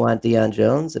 I want Deion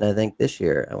Jones, and I think this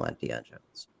year I want Deion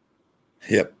Jones.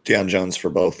 Yep, Deion Jones for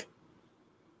both.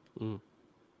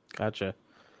 Gotcha.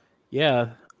 Yeah.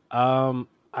 I'm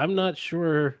not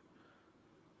sure.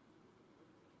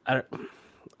 I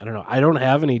don't know. I don't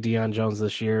have any Deion Jones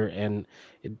this year, and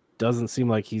it doesn't seem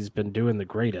like he's been doing the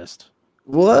greatest.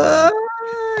 What?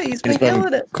 He's been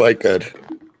killing it. Quite good.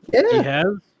 He Yeah. has.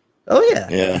 Oh yeah.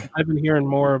 Yeah. I've been hearing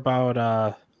more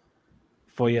about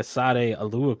Foyesade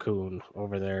Aluakun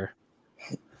over there.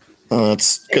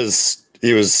 That's because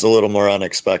he was a little more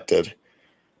unexpected.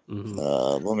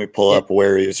 Let me pull up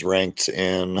where he's ranked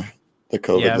in the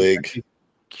COVID league.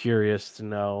 Curious to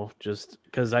know, just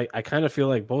because I kind of feel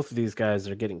like both of these guys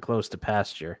are getting close to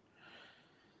pasture.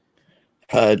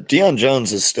 Deion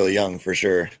Jones is still young for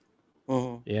sure.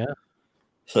 Yeah.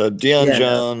 So Deion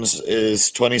Jones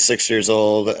is 26 years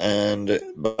old, and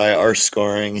by our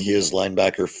scoring, he is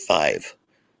linebacker 5.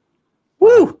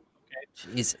 Woo! Okay.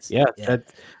 Jesus. Yeah.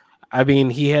 I mean,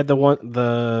 he had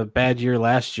the bad year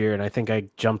last year, and I think I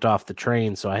jumped off the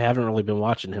train, so I haven't really been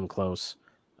watching him close.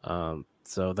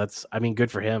 So that's, I mean, good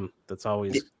for him. That's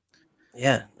always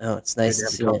No, it's nice to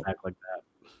see him back like that.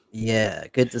 Yeah,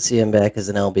 good to see him back as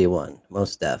an LB1,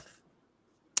 most def.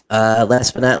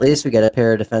 Last but not least, we got a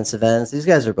pair of defensive ends. These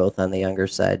guys are both on the younger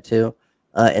side too.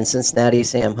 In Cincinnati,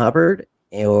 Sam Hubbard,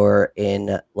 or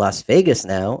in Las Vegas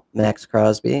now, Max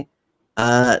Crosby.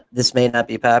 This may not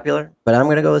be popular, but I'm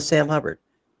going to go with Sam Hubbard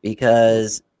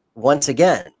because once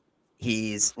again,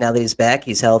 now that he's back,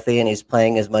 he's healthy, and he's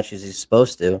playing as much as he's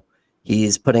supposed to.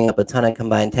 He's putting up a ton of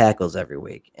combined tackles every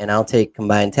week, and I'll take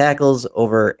combined tackles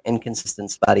over inconsistent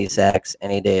spotty sacks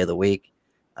any day of the week.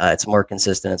 It's more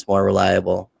consistent. It's more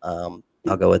reliable. I'll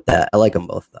go with that. I like them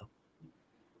both, though.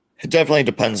 It definitely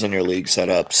depends on your league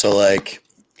setup. So, like,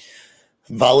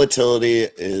 volatility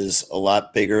is a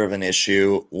lot bigger of an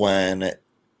issue when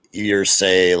you're,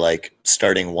 say, like,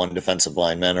 starting one defensive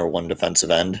lineman or one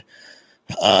defensive end.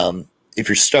 If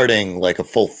you're starting, like, a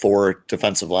full 4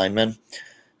 defensive linemen,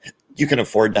 you can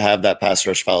afford to have that pass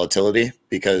rush volatility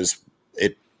because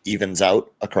it evens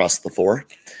out across the 4.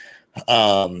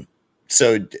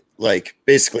 So, like,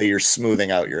 basically you're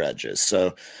smoothing out your edges.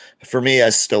 So for me, I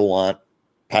still want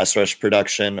pass rush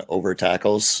production over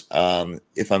tackles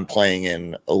if I'm playing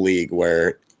in a league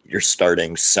where you're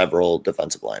starting several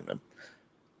defensive linemen.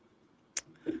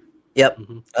 Yep.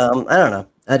 I don't know.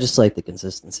 I just like the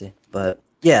consistency. But,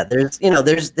 yeah, there's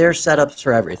setups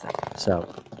for everything.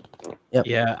 So, yep.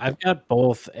 Yeah, I've got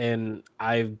both, and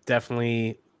I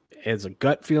definitely, as a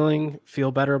gut feeling,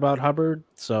 feel better about Hubbard.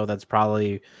 So that's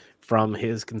probably from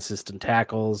his consistent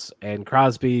tackles. And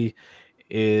Crosby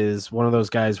is one of those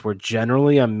guys where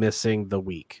generally I'm missing the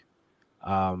week.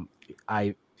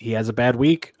 He has a bad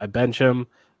week, I bench him,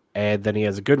 and then he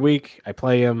has a good week, I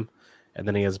play him, and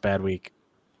then he has a bad week,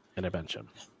 and I bench him.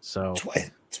 So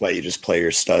that's why you just play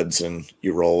your studs and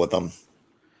you roll with them.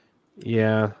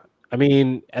 Yeah. I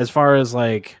mean, as far as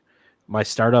like my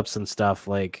startups and stuff,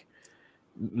 like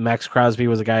Max Crosby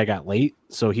was a guy I got late,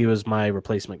 so he was my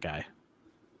replacement guy.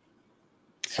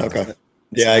 So, okay.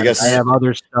 Yeah, I guess I have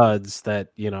other studs that,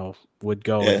 would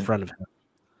go in front of him.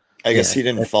 I guess he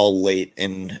didn't fall late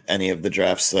in any of the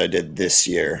drafts that I did this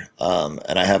year. And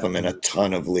I have him in a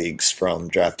ton of leagues from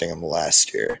drafting him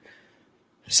last year.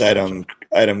 So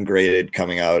I had him graded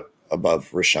coming out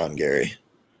above Rashawn Gary.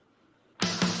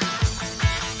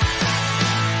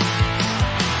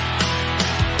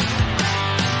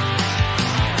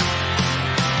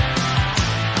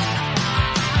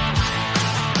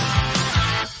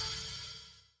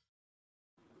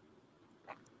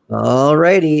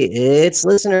 Alrighty, it's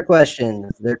listener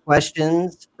questions. They're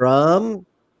questions from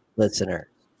listeners.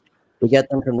 We get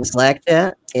them from the Slack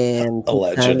chat and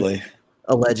allegedly,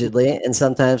 and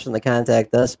sometimes from the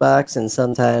Contact Us box, and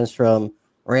sometimes from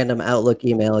random Outlook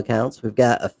email accounts. We've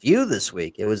got a few this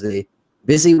week. It was a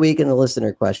busy week in the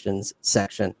listener questions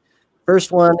section.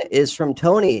 First one is from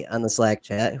Tony on the Slack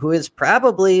chat, who is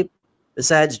probably,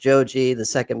 besides Joe G, the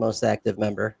second most active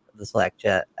member of the Slack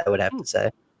chat, I would have to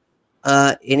say.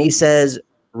 And he says,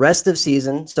 rest of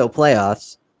season, so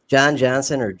playoffs, John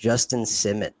Johnson or Justin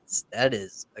Simmons? That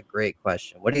is a great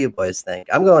question. What do you boys think?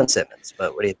 I'm going Simmons,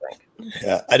 but what do you think?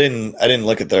 Yeah, I didn't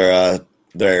look at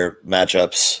their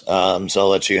matchups, so I'll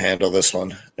let you handle this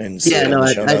one. And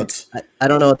I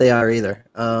don't know what they are either.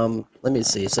 Let me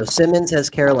see. So Simmons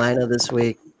has Carolina this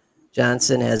week.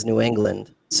 Johnson has New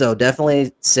England. So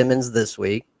definitely Simmons this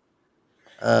week.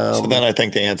 So then I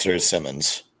think the answer is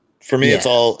Simmons. For me, it's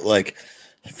all like,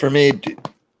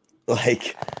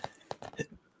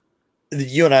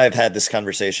 you and I have had this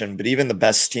conversation, but even the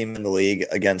best team in the league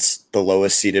against the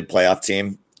lowest seeded playoff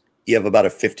team you have about a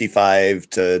 55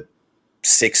 to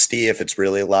 60, if it's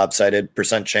really lopsided,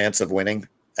 percent chance of winning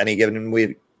any given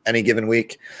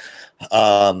week.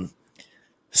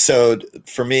 So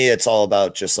for me, it's all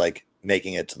about just like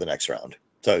making it to the next round.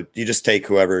 So you just take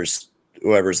whoever's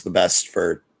the best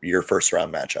for your first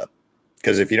round matchup.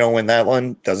 Because if you don't win that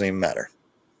one, it doesn't even matter.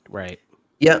 Right.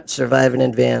 Yep, survive and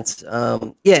advance.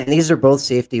 Yeah, and these are both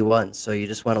safety ones, so you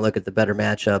just want to look at the better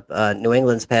matchup. New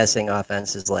England's passing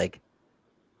offense is like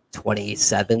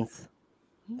 27th,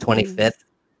 25th.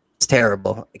 It's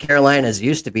terrible. Carolina's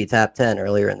used to be top 10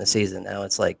 earlier in the season. Now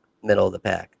it's like middle of the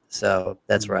pack. So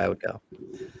that's where I would go.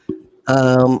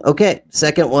 Okay,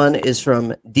 second one is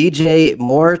from DJ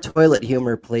More Toilet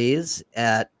Humor, please,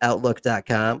 at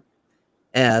Outlook.com.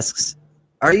 Asks,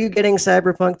 are you getting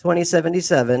Cyberpunk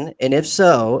 2077? And if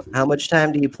so, how much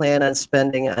time do you plan on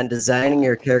spending on designing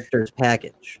your character's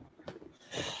package?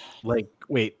 Like,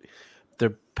 wait,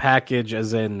 the package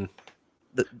as in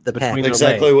The Between package.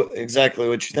 Exactly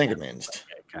what you think it means.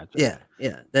 Gotcha.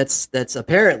 Yeah. That's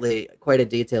apparently quite a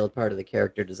detailed part of the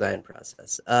character design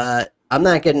process. I'm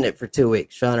not getting it for 2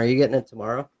 weeks. Sean, are you getting it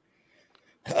tomorrow?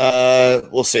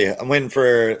 We'll see. I'm waiting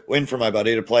for my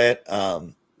buddy to play it.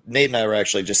 Nate and I were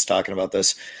actually just talking about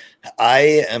this.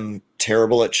 I am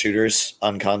terrible at shooters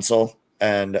on console,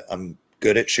 and I'm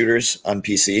good at shooters on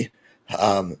PC.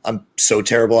 I'm so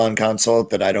terrible on console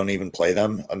that I don't even play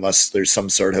them unless there's some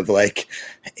sort of like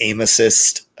aim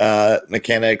assist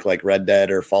mechanic, like Red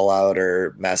Dead or Fallout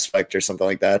or Mass Effect or something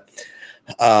like that.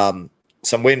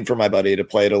 So I'm waiting for my buddy to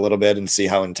play it a little bit and see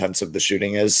how intensive the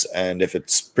shooting is. And if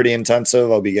it's pretty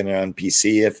intensive, I'll be getting it on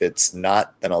PC. If it's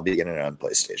not, then I'll be getting it on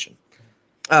PlayStation.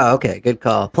 Oh, okay. Good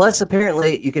call. Plus,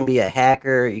 apparently, you can be a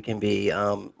hacker. You can be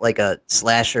like a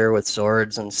slasher with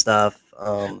swords and stuff.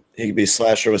 You can be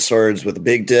slasher with swords with a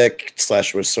big dick,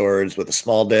 slasher with swords with a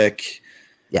small dick.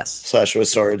 Yes. Slasher with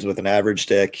swords with an average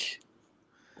dick.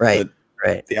 Right.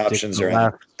 Right. The options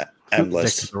are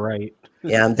endless. Right.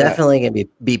 Yeah, I'm definitely gonna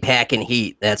be packing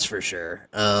heat. That's for sure.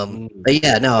 But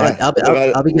yeah, no, I'll be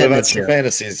getting live it out your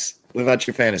fantasies. Live out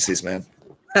your fantasies, man.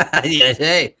 Yeah,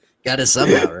 hey, got it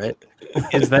somehow, right?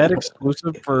 Is that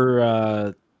exclusive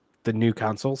for the new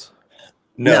consoles?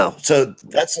 No. So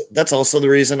that's also the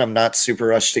reason I'm not super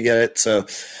rushed to get it. So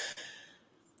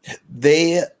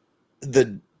the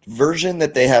version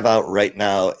that they have out right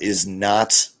now is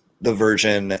not the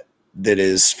version that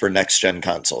is for next gen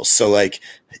consoles. So like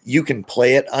you can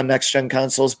play it on next gen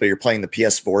consoles, but you're playing the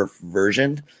PS4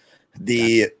 version.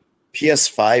 The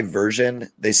PS5 version,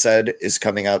 they said, is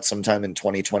coming out sometime in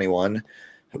 2021,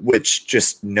 which,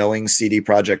 just knowing CD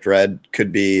Projekt Red,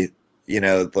 could be,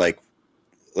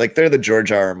 like they're the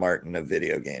George R. R. Martin of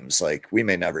video games. Like, we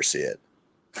may never see it.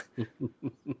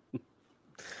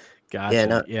 Gotcha. Yeah,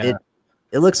 no,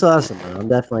 it looks awesome, man. I'm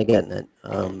definitely getting it.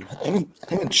 I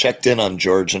haven't checked in on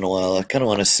George in a while. I kind of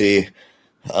want to see,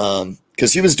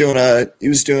 because he was doing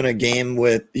a game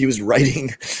he was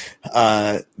writing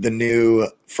the new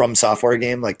From Software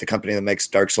game, like the company that makes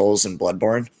Dark Souls and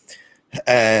Bloodborne,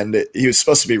 and he was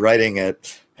supposed to be writing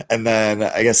it, and then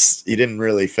I guess he didn't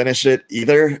really finish it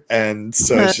either, and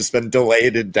so it's just been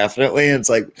delayed indefinitely. And it's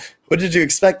like, what did you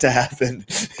expect to happen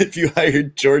if you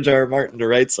hired George R. R. Martin to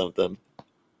write something?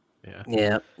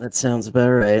 Yeah, that sounds about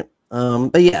right.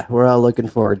 But yeah, we're all looking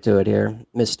forward to it here,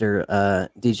 Mr.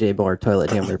 DJ Moore Toilet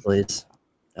Humor, please.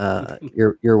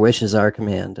 Your wish is our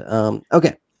command.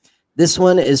 Okay, this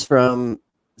one is from,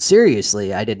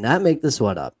 seriously, I did not make this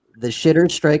one up. The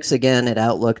shitter strikes again at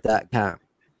Outlook.com.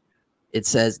 It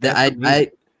says that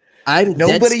I'm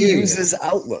nobody uses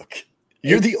Outlook.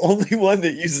 You're the only one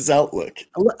that uses Outlook.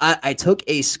 I took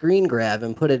a screen grab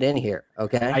and put it in here.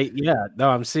 Okay.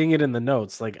 I'm seeing it in the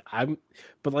notes.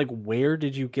 But where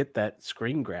did you get that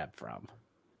screen grab from?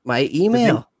 My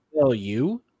email. Tell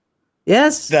you?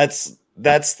 Yes. That's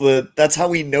how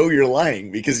we know you're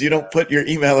lying, because you don't put your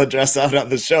email address out on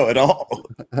the show at all.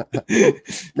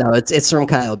 No, it's from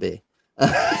Kyle B.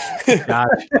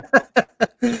 Gotcha.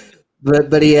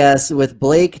 But he asks, with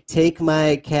Blake, take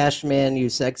my Cashman, you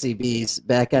sexy beast,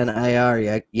 back on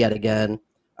IR yet again.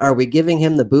 Are we giving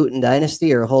him the boot in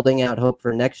Dynasty or holding out hope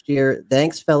for next year?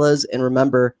 Thanks, fellas, and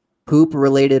remember,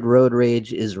 poop-related road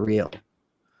rage is real.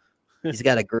 He's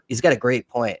got a great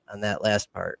point on that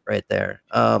last part right there.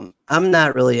 I'm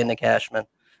not really into Cashman.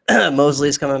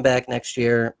 Mosley's coming back next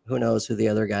year. Who knows who the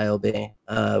other guy will be?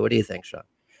 What do you think, Sean?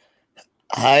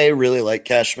 I really like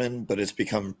Cashman, but it's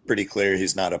become pretty clear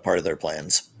he's not a part of their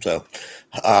plans. So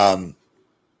I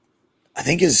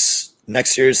think his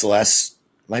next year is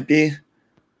might be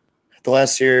the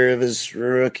last year of his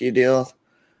rookie deal.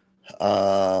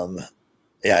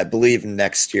 Yeah, I believe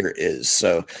next year is.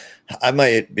 So I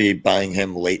might be buying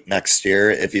him late next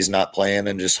year if he's not playing,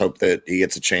 and just hope that he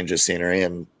gets a change of scenery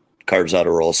and carves out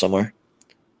a role somewhere.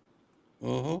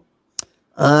 Mm-hmm.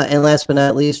 And last but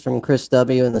not least, from Chris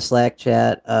W. in the Slack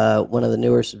chat, one of the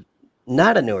newer,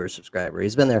 not a newer subscriber,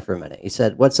 he's been there for a minute. He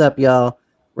said, "What's up, y'all?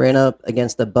 Ran up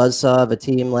against a buzzsaw of a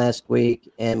team last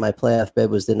week, and my playoff bid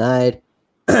was denied.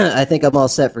 I think I'm all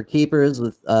set for keepers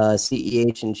with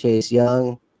CEH and Chase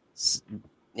Young.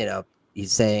 You know,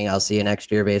 he's saying I'll see you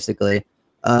next year, basically.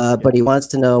 But he wants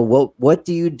to know what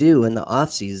do you do in the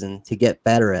offseason to get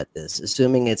better at this,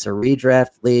 assuming it's a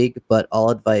redraft league, but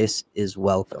all advice is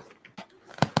welcome."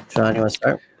 Sean, you want to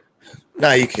start?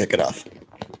 No, you can kick it off.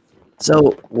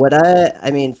 So what I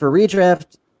mean, for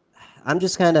redraft, I'm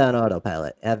just kind of on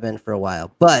autopilot. Have been for a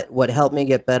while. But what helped me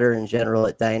get better in general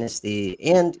at Dynasty,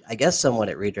 and I guess somewhat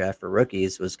at redraft for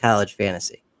rookies, was college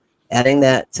fantasy. Adding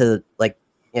that to, like,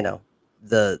 you know,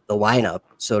 the lineup,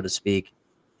 so to speak,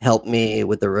 helped me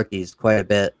with the rookies quite a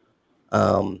bit.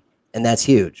 And that's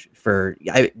huge for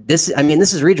this. I mean,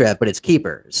 this is redraft, but it's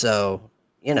keeper. So,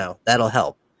 you know, that'll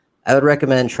help. I would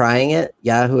recommend trying it.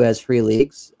 Yahoo has free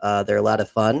leagues. They're a lot of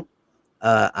fun.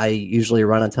 I usually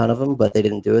run a ton of them, but they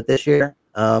didn't do it this year.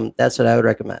 That's what I would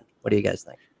recommend. What do you guys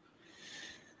think?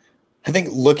 I think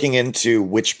looking into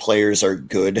which players are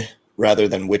good rather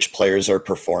than which players are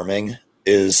performing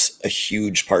is a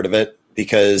huge part of it,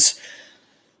 because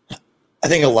I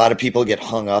think a lot of people get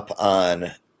hung up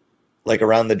on, like,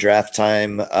 around the draft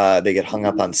time, they get hung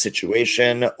up on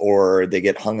situation, or they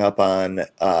get hung up on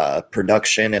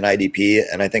production and IDP.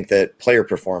 And I think that player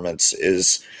performance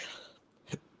is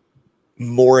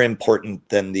more important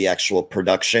than the actual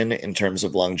production in terms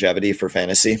of longevity for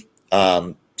fantasy.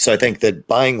 So I think that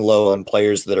buying low on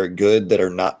players that are good, that are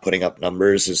not putting up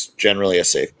numbers, is generally a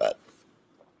safe bet.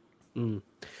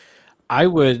 I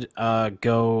would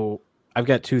go. I've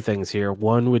got two things here.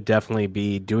 One would definitely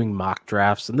be doing mock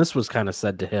drafts, and this was kind of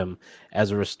said to him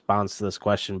as a response to this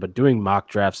question, but doing mock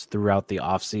drafts throughout the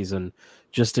offseason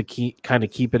just to keep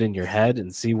it in your head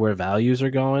and see where values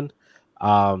are going.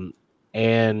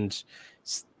 And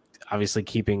obviously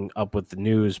keeping up with the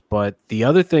news. But the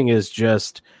other thing is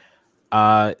just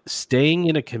staying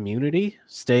in a community,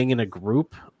 staying in a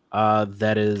group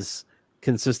that is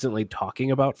consistently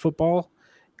talking about football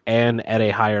and at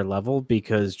a higher level,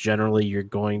 because generally you're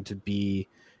going to be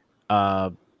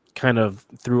kind of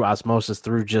through osmosis,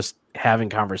 through just having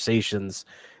conversations,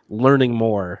 learning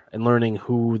more and learning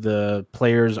who the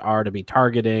players are to be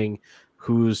targeting,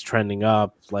 who's trending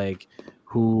up, like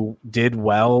who did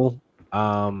well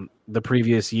the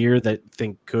previous year that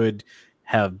think could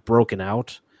have broken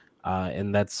out.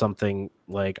 And that's something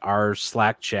like our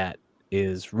Slack chat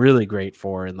is really great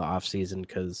for in the off season,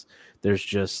 because there's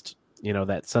just, you know,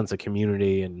 that sense of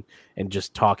community and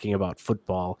just talking about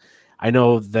football. I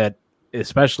know that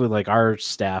especially like our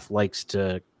staff likes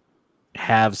to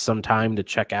have some time to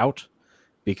check out,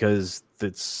 because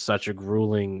it's such a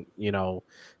grueling,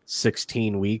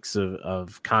 16 weeks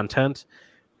of content.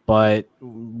 But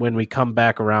when we come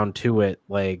back around to it,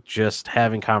 like just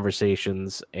having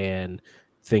conversations and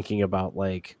thinking about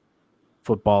like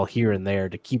football here and there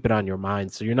to keep it on your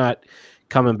mind, so you're not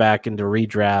coming back into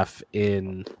redraft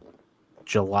in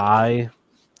July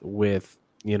with,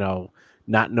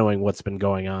 not knowing what's been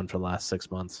going on for the last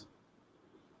 6 months.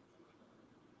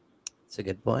 That's a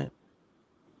good point.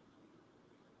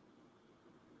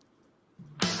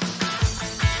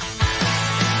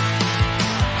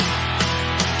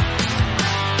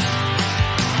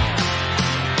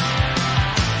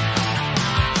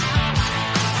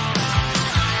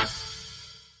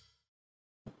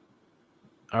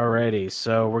 Alrighty,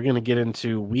 so we're going to get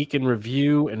into week in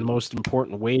review and most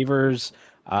important waivers,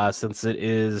 since it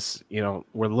is,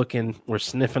 we're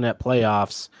sniffing at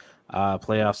playoffs.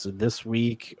 Playoffs this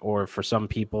week, or for some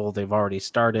people, they've already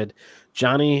started.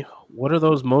 Johnny, what are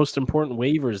those most important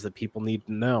waivers that people need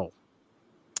to know?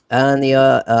 On the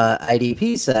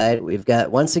IDP side, we've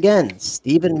got, once again,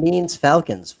 Steven Means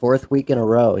Falcons, 4th week in a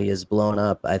row. He has blown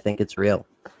up. I think it's real.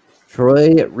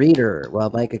 Troy Reader, while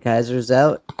Micah Kaiser's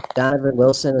out. Donovan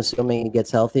Wilson, assuming he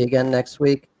gets healthy again next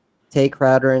week. Tay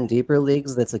Crowder in deeper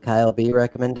leagues. That's a Kyle B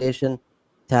recommendation.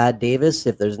 Todd Davis,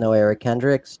 if there's no Eric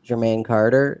Kendricks. Jermaine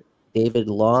Carter. David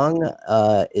Long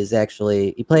is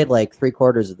actually, he played like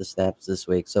 3/4 of the snaps this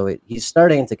week, so he's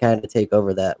starting to kind of take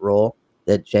over that role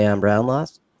that Jayon Brown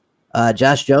lost.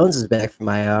 Josh Jones is back from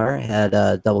IR, had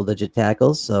double-digit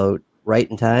tackles, so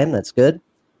right in time. That's good.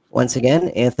 Once again,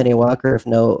 Anthony Walker, if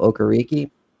no Okereke.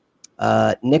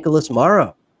 Nicholas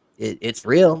Morrow, it's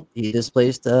real. He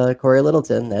displaced Corey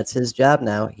Littleton. That's his job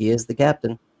now. He is the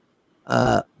captain.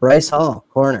 Bryce Hall,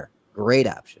 corner, great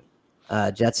option.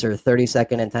 Jets are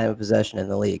 32nd in time of possession in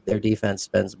the league. Their defense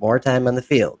spends more time on the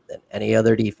field than any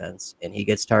other defense, and he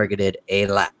gets targeted a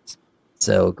lot.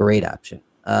 So great option.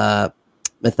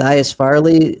 Matthias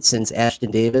Farley, since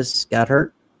Ashton Davis got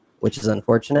hurt, which is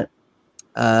unfortunate.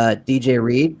 DJ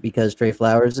Reed, because Trey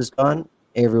Flowers is gone.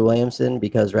 Avery Williamson,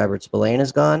 because Robert Spillane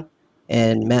is gone.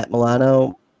 And Matt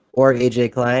Milano or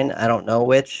AJ Klein, I don't know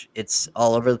which. It's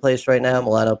all over the place right now.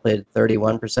 Milano played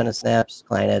 31% of snaps.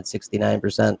 Klein had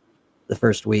 69% the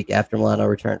first week after Milano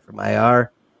returned from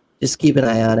IR. Just keep an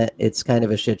eye on it. It's kind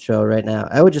of a shit show right now.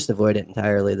 I would just avoid it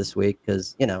entirely this week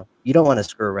because, you don't want to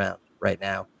screw around right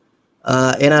now.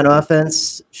 And on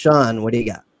offense, Sean, what do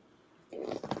you got?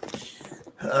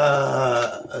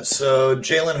 So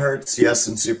Jalen Hurts, yes,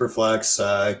 in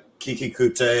Superflex. Kiki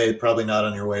Kute, probably not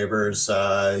on your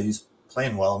waivers. He's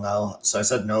playing well now. So I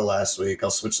said no last week.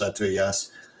 I'll switch that to a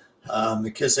yes.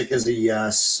 McKissick is a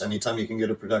yes. Anytime you can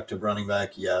get a productive running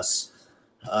back, yes.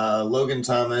 Logan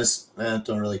Thomas,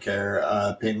 don't really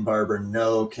care. Peyton Barber,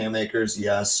 no. Cam Akers,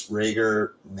 yes.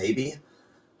 Rager, maybe.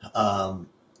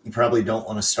 You probably don't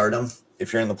want to start him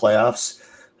if you're in the playoffs.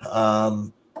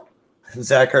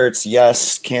 Zach Ertz,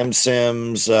 yes. Cam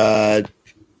Sims,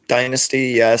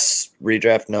 Dynasty, yes.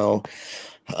 Redraft, no.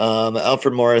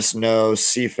 Alfred Morris, no.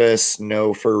 Cephas,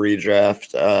 no for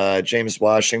redraft. James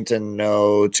Washington,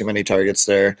 no. Too many targets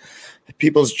there.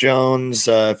 Peoples Jones,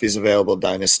 if he's available,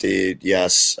 Dynasty,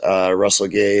 yes. Russell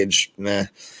Gage, meh.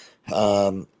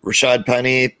 Rashad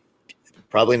Penny,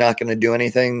 probably not going to do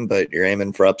anything, but you're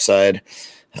aiming for upside.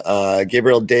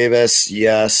 Gabriel Davis,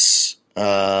 yes.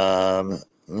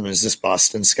 Is this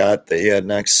Boston Scott that you had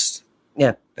next?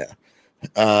 Yeah.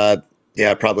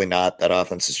 Yeah, probably not. That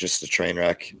offense is just a train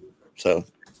wreck. So,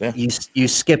 yeah. You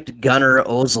skipped Gunnar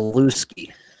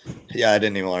Olszewski. Yeah, I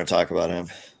didn't even want to talk about him.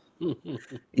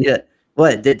 Yeah.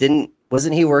 What?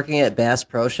 Wasn't he working at Bass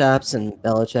Pro Shops and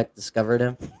Belichick discovered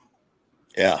him?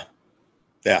 Yeah.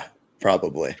 Yeah,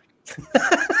 probably.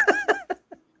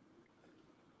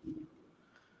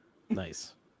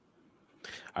 Nice.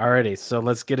 Alrighty, so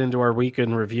let's get into our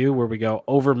weekend review where we go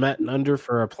over, met, and under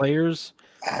for our players.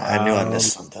 I knew I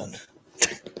missed something.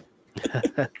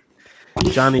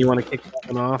 Johnny, you want to kick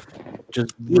that one off?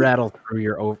 Just rattle through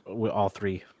your all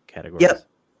three categories. Yep.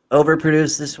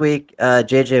 Overproduced this week.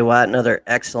 JJ Watt, another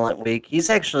excellent week. He's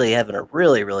actually having a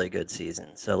really, really good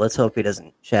season. So let's hope he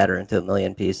doesn't shatter into a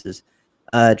million pieces.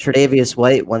 Tre'Davious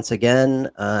White, once again,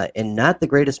 and not the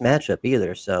greatest matchup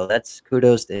either. So that's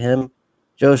kudos to him.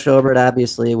 Joe Schobert,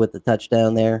 obviously, with the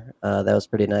touchdown there. That was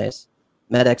pretty nice.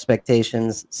 Met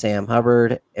expectations, Sam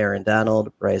Hubbard, Aaron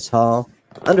Donald, Bryce Hall.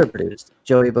 Underproduced,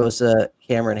 Joey Bosa,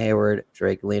 Cameron Hayward,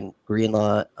 Drake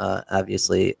Greenlaw.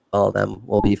 Obviously, all of them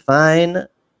will be fine.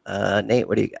 Nate,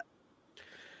 what do you got?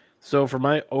 So for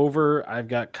my over, I've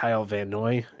got Kyle Van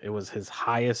Noy. It was his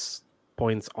highest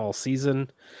points all season.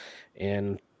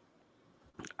 And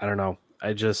I don't know.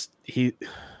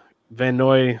 Van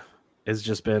Noy has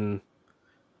just been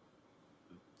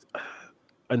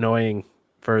annoying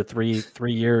for three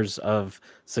years of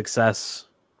success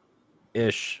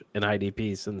ish in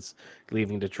IDP since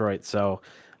leaving Detroit. So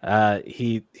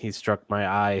he struck my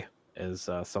eye as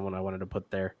someone I wanted to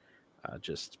put there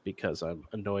just because I'm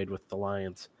annoyed with the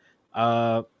Lions.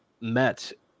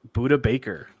 Met Buda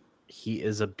Baker. He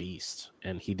is a beast,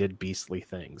 and he did beastly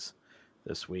things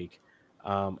this week.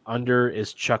 Under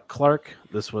is Chuck Clark.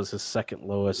 This was his second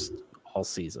lowest all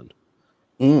season.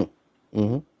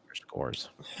 Mm-hmm. Scores.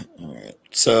 All right.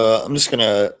 So I'm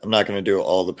not gonna do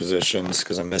all the positions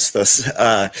because I missed this.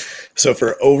 So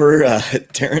for over,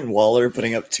 Darren Waller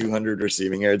putting up 200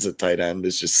 receiving yards at tight end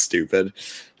is just stupid.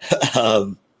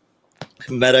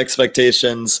 Met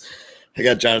expectations. I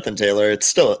got Jonathan Taylor. It's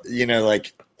still, I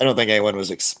don't think anyone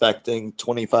was expecting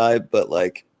 25, but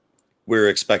we were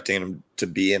expecting him to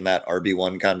be in that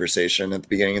RB1 conversation at the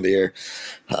beginning of the year.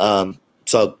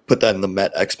 So I'll put that in the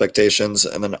Met expectations.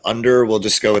 And then under, we'll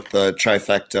just go with the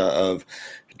trifecta of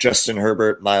Justin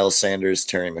Herbert, Miles Sanders,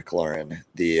 Terry McLaurin,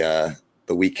 the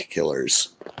week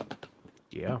killers.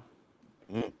 Yeah.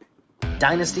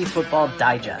 Dynasty Football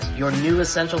Digest, your new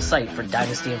essential site for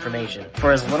Dynasty information.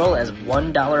 For as little as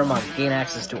 $1 a month, gain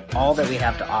access to all that we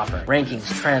have to offer. Rankings,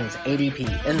 trends,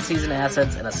 ADP, in-season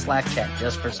assets, and a Slack chat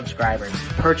just for subscribers.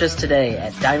 Purchase today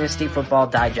at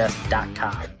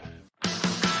dynastyfootballdigest.com.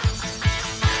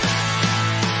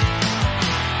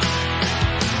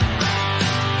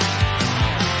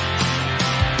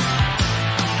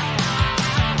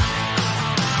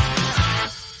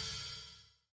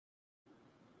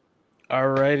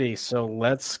 Alrighty, so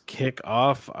let's kick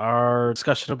off our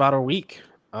discussion about our week.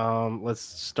 Let's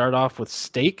start off with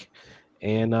steak.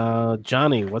 And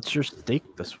Johnny, what's your steak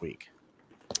this week?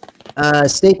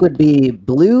 Stake would be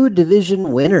blue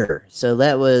division winner. So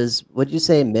that was, what'd you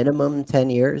say, minimum 10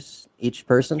 years each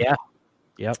person? Yeah.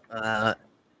 Yep.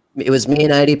 It was me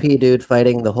and IDP dude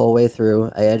fighting the whole way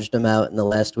through. I edged him out in the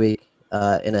last week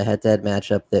in a head-to-head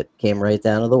matchup that came right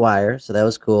down to the wire. So that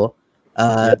was cool.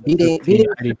 Beating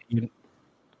IDP,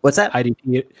 what's that?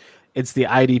 IDP. It's the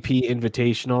IDP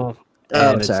Invitational.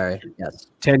 Oh, And sorry. Yes.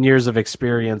 10 years of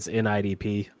experience in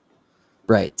IDP.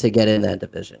 Right, to get in that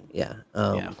division. Yeah.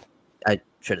 Yeah. I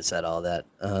should have said all that.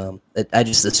 I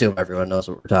just assume everyone knows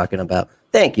what we're talking about.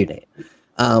 Thank you, Nate.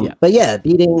 But yeah,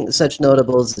 beating such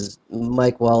notables as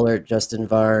Mike Wallert, Justin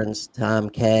Varnes, Tom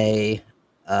Kay,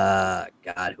 God,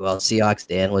 who else? Seahawks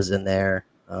Dan was in there.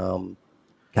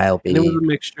 Kyle B. And it was a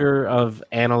mixture of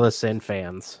analysts and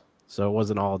fans. So it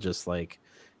wasn't all just like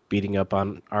beating up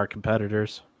on our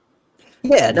competitors.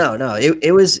 Yeah, no.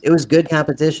 It was good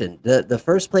competition. The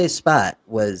first place spot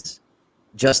was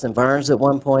Justin Varnes at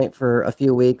one point for a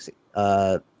few weeks.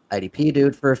 IDP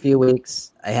dude for a few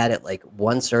weeks. I had it like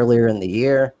once earlier in the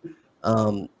year.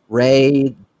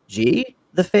 Ray G,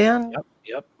 the fan.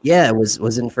 Yep. Yeah,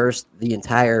 was in first the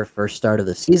entire first start of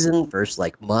the season, first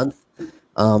like month.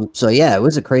 So yeah, it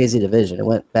was a crazy division. It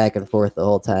went back and forth the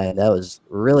whole time. That was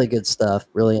really good stuff.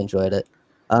 Really enjoyed it.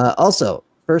 Also,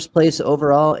 first place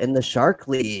overall in the Shark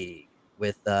League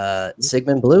with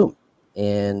Sigmund Bloom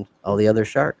and all the other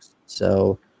Sharks.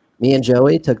 So me and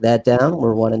Joey took that down.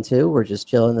 We're 1 and 2. We're just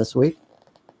chilling this week.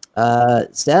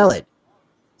 Salad.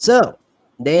 So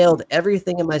nailed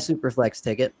everything in my Superflex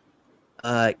ticket.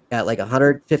 Got like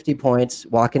 150 points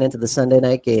walking into the Sunday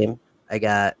night game. I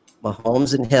got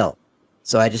Mahomes and Hill.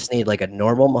 So I just need like a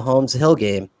normal Mahomes Hill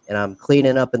game, and I'm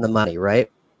cleaning up in the money,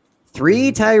 right?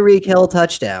 3 Tyreek Hill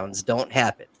touchdowns don't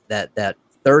happen. That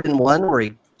 3rd and 1 where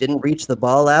he didn't reach the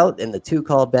ball out, and the 2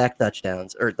 called back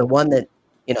touchdowns, or the one that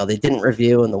they didn't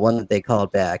review and the one that they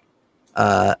called back,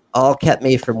 all kept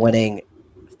me from winning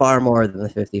far more than the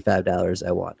 $55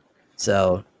 I won.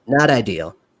 So not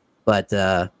ideal, but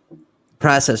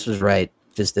process was right.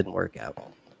 Just didn't work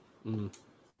out.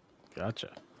 Gotcha.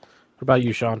 What about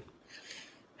you, Sean?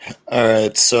 All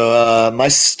right, so my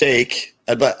stake,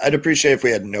 I'd appreciate if we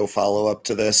had no follow-up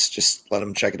to this. Just let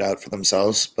them check it out for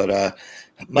themselves. But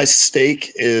my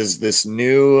stake is this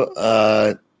new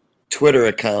Twitter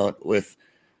account with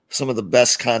some of the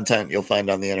best content you'll find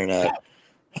on the internet.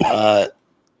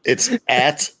 It's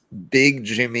at Big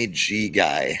Jimmy G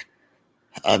Guy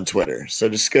on Twitter. So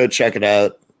just go check it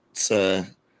out. It's a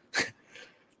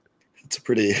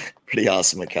pretty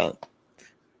awesome account.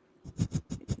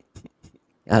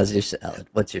 How's your salad?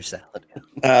 What's your salad?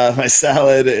 My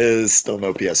salad is still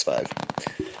no PS5.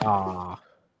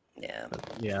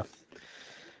 Yeah.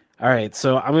 All right,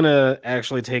 so I'm gonna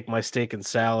actually take my steak and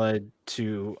salad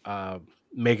to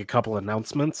make a couple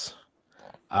announcements.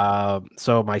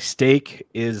 So my stake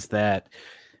is that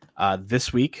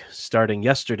this week, starting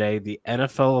yesterday, the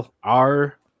NFL,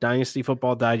 our Dynasty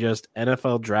Football Digest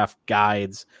NFL Draft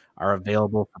Guides are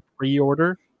available for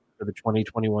pre-order for the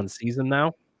 2021 season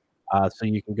now. So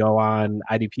you can go on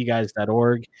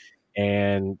idpguys.org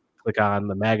and click on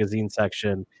the magazine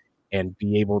section and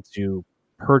be able to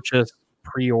purchase,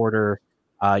 pre-order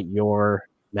your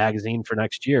magazine for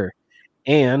next year.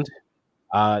 And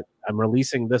I'm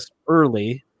releasing this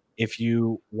early. If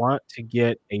you want to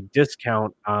get a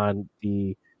discount on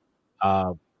the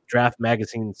Draft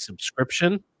Magazine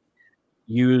subscription,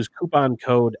 use coupon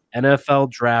code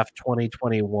NFL Draft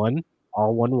 2021,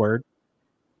 all one word,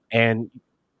 and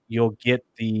you'll get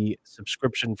the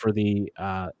subscription for the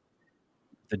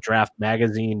Draft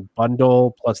Magazine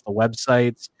bundle plus the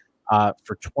websites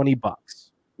for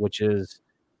 $20, which is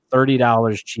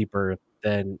 $30 cheaper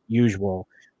than usual.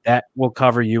 That will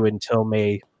cover you until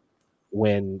May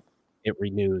when it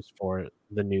renews for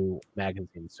the new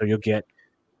magazine. So you'll get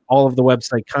all of the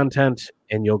website content,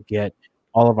 and you'll get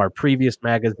all of our previous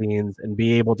magazines and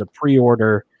be able to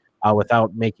pre-order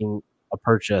without making a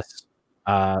purchase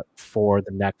for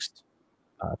the next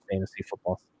fantasy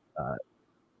football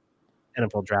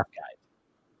NFL Draft Guide.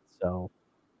 So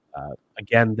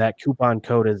again, that coupon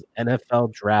code is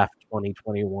NFL Draft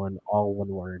 2021, all one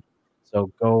word. So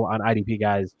go on IDP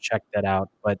Guys, check that out.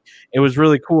 But it was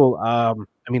really cool. I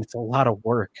mean, it's a lot of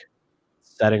work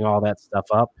setting all that stuff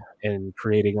up and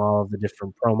creating all of the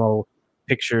different promo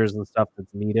pictures and stuff that's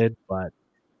needed. But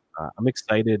I'm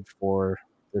excited for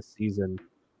this season.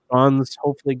 Sean's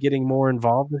hopefully getting more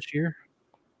involved this year.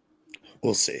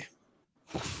 We'll see.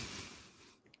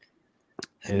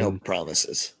 And no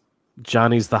promises.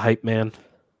 Johnny's the hype man.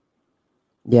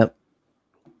 Yep.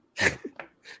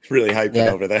 Really hyping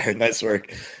over there. Nice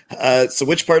work. So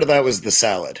which part of that was the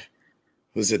salad?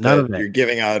 Was it None that of that. you're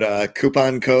giving out a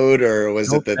coupon code, or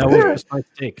was Nope, it that that was just my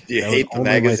steak. you That was hate the only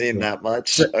my magazine steak. that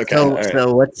much? So, Okay, all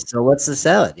right. so what's the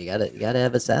salad? You gotta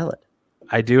have a salad.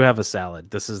 I do have a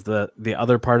salad. This is the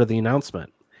other part of the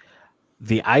announcement.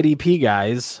 The IDP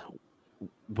guys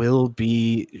will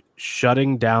be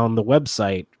shutting down the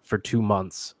website for 2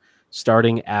 months,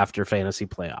 starting after fantasy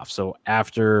playoffs. So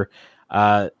after,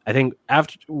 I think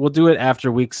after we'll do it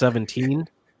after week 17.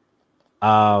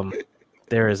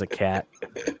 There is a cat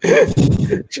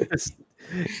just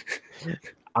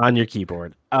on your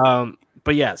keyboard.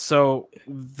 But yeah, so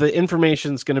the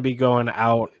information is going to be going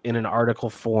out in an article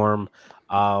form.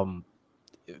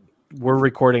 We're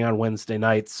recording on Wednesday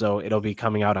night, so it'll be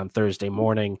coming out on Thursday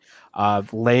morning,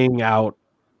 laying out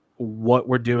what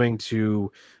we're doing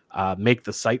to make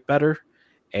the site better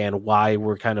and why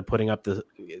we're kind of putting up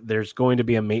there's going to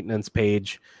be a maintenance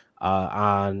page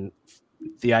on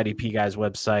the IDP guys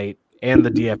website and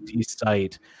the DFT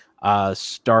site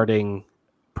starting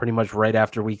pretty much right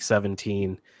after week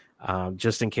 17,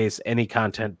 just in case any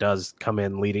content does come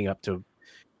in leading up to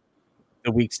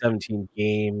the week 17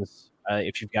 games.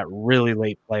 If you've got really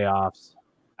late playoffs,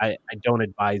 I don't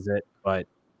advise it, but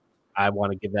I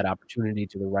want to give that opportunity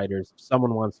to the writers. If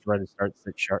someone wants to write a start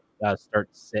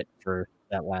sit for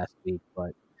that last week,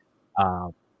 but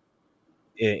I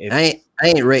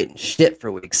ain't rating shit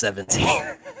for week 17.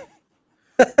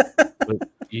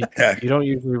 you don't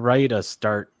usually write a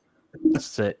start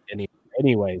sit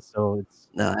anyway, so it's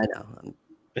No, I know.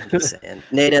 I'm just saying.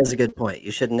 Nate has a good point.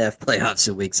 You shouldn't have playoffs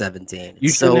in week 17. you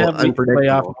It's shouldn't so have playoff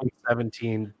unpredictable. in week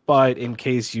 17. But in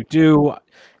case you do,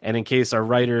 and in case our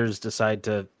writers decide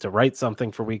to write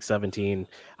something for week 17,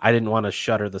 I didn't want to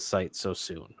shutter the site so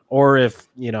soon. Or if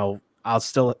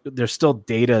there's still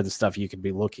data and stuff you could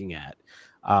be looking at.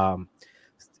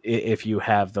 If you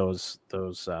have those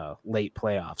late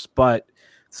playoffs. But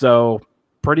so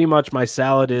pretty much my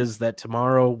salad is that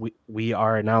tomorrow we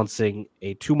are announcing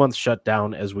a 2-month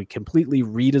shutdown as we completely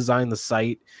redesign the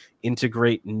site,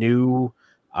 integrate new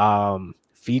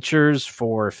features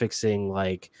for fixing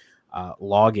like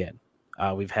login.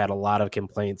 We've had a lot of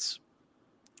complaints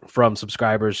from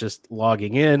subscribers just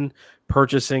logging in,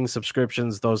 purchasing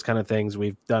subscriptions, those kind of things.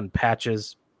 We've done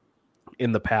patches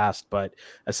in the past, but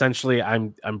essentially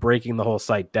I'm breaking the whole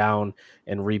site down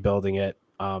and rebuilding it,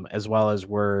 as well as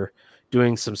we're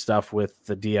doing some stuff with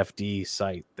the DFD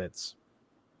site that's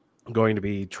going to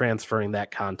be transferring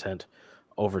that content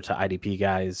over to IDP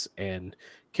guys and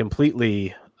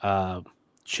completely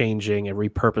changing and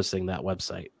repurposing that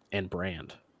website and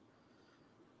brand.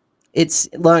 It's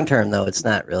long term though. It's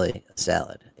not really a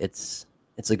salad. It's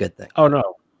a good thing. Oh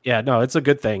no, yeah, no, it's a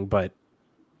good thing, but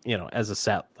as a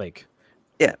set, like,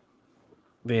 yeah,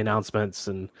 the announcements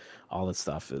and all that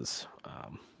stuff is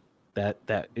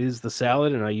that is the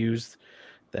salad, and I used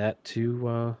that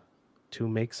to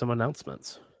make some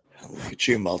announcements. Look at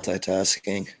you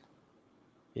multitasking.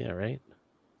 Yeah, right.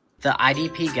 The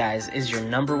IDP Guys is your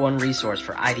 #1 resource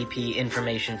for IDP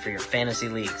information for your fantasy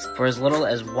leagues. For as little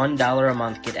as $1 a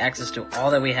month, get access to all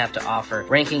that we have to offer.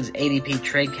 Rankings, ADP,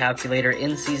 trade calculator,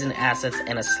 in-season assets,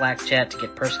 and a Slack chat to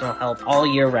get personal help all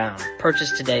year round.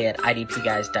 Purchase today at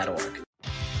idpguys.org.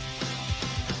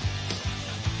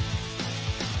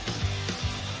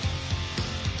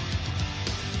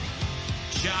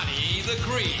 Johnny the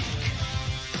Greek.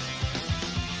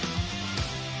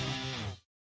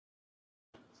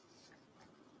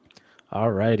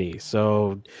 Alrighty,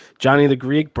 so Johnny the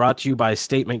Greek brought to you by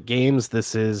Statement Games.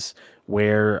 This is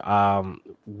where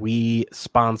we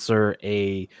sponsor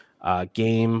a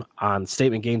game on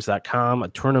statementgames.com, a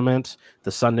tournament,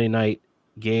 the Sunday night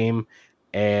game,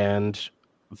 and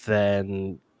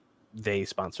then they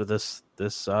sponsor this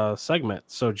segment.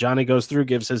 So Johnny goes through,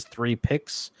 gives his 3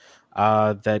 picks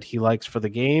that he likes for the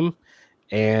game,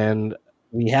 and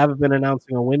we have been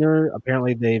announcing a winner.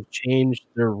 Apparently, they've changed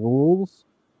their rules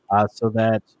so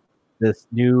that this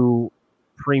new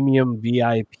premium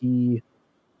VIP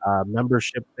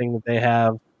membership thing that they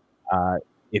have,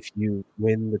 if you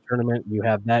win the tournament, you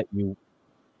have that, you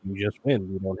just win.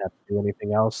 You don't have to do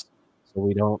anything else. So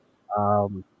we don't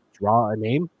draw a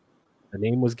name. The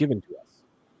name was given to us.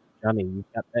 Johnny,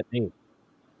 you've got that name.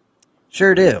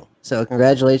 Sure do. So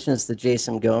congratulations to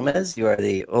Jason Gomez. You are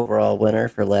the overall winner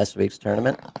for last week's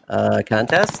tournament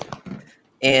contest.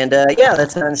 And yeah,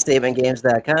 that's on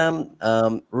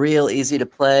statementgames.com. Real easy to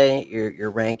play. You're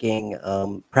ranking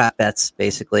prop bets,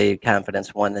 basically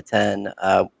confidence 1 to 10.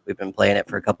 We've been playing it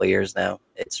for a couple of years now.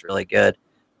 It's really good.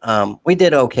 We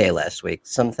did okay last week.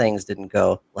 Some things didn't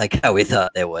go like how we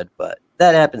thought they would, but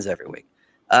that happens every week.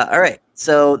 All right.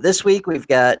 So this week we've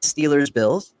got Steelers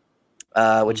Bills.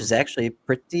 which is actually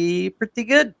pretty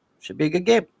good. Should be a good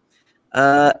game.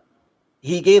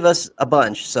 He gave us a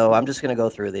bunch, so I'm just going to go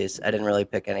through these. I didn't really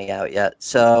pick any out yet.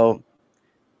 So,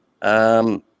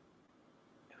 what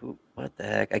the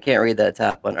heck? I can't read that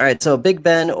top one. All right, so Big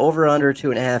Ben over under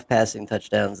 2.5 passing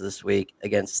touchdowns this week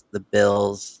against the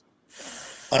Bills.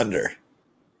 Under.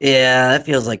 Yeah, that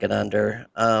feels like an under.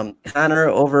 Connor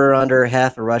over or under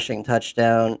half a rushing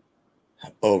touchdown.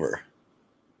 Over.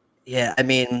 Yeah, I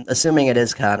mean, assuming it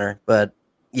is Connor, but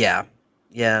yeah,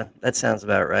 that sounds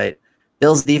about right.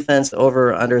 Bills defense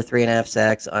over or under 3.5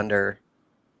 sacks. Under.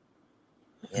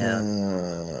 Yeah,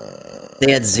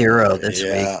 they had 0 this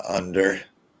week. Yeah, under.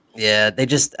 Yeah, they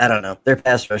just, I don't know. Their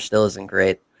pass rush still isn't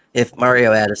great. If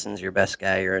Mario Addison's your best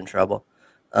guy, you're in trouble.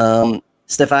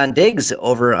 Stephon Diggs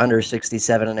over under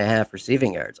 67.5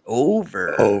 receiving yards.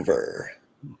 Over.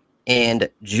 And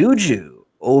Juju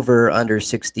over under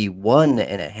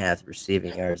 61.5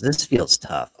 receiving yards. This feels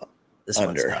tough. This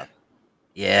one's tough.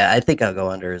 Yeah, I think I'll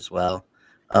go under as well.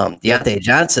 Deontay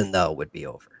Johnson, though, would be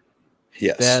over.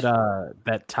 Yes.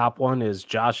 That top one is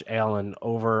Josh Allen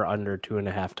over under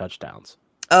 2.5 touchdowns.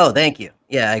 Oh, thank you.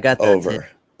 Yeah, I got the Over.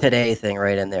 Today thing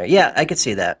right in there. Yeah, I could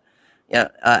see that. Yeah,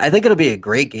 I think it'll be a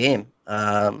great game.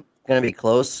 Going to be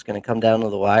close. Going to come down to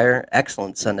the wire.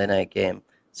 Excellent Sunday night game.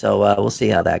 So we'll see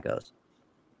how that goes.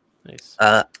 Nice.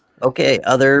 Okay,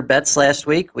 other bets last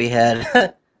week. We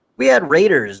had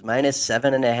Raiders minus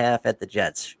 7.5 at the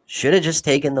Jets. Should have just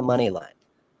taken the money line.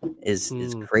 Is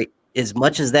great. As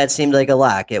much as that seemed like a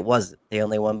lock, it wasn't. They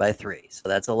only won by 3, so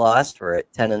that's a loss. We're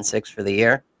at 10-6 for the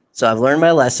year. So I've learned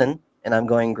my lesson, and I'm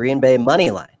going Green Bay money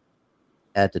line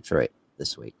at Detroit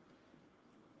this week.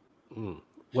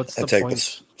 What's the I take point?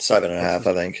 this 7.5.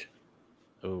 I think.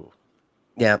 Oh,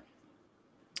 Yeah.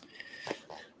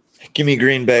 Give me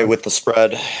Green Bay with the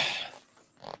spread.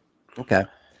 Okay.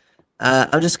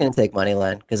 I'm just going to take money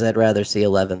line because I'd rather see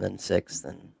 11-6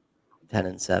 than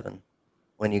 10-7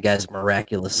 when you guys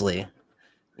miraculously,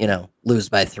 lose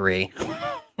by 3.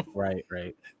 right.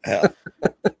 Yeah.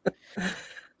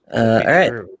 All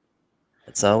right.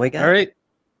 That's all we got. All right.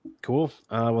 Cool.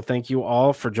 Well, thank you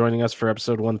all for joining us for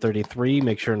episode 133.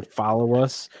 Make sure and follow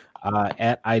us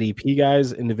at IDP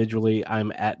Guys. Individually,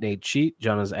 I'm at Nate Cheat.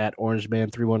 John is at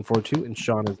OrangeMan3142, and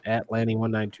Sean is at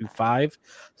Lanny1925.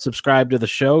 Subscribe to the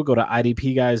show. Go to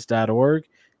idpguys.org.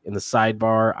 In the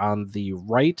sidebar on the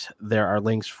right, there are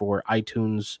links for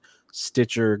iTunes,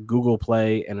 Stitcher, Google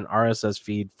Play, and an RSS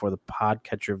feed for the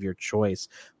podcatcher of your choice.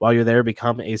 While you're there,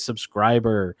 become a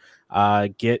subscriber.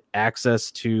 Get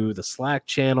access to the Slack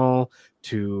channel,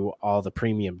 to all the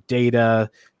premium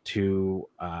data, to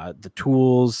the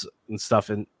tools and stuff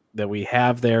that we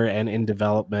have there and in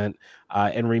development.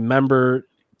 And remember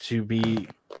to be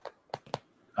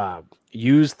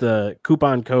use the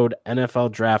coupon code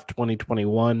NFL Draft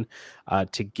 2021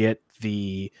 to get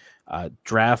the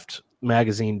draft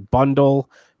magazine bundle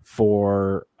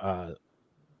for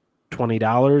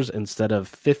 $20 instead of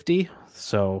 $50.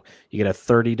 So you get a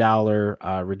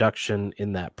 $30 reduction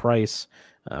in that price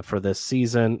for this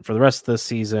season, for the rest of the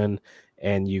season,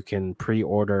 and you can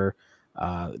pre-order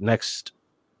next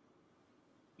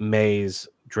May's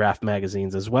draft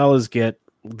magazines as well as get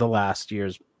the last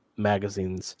year's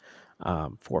magazines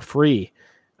for free.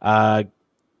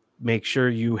 Make sure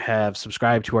you have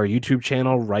subscribed to our YouTube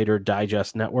channel, Writer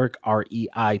Digest Network,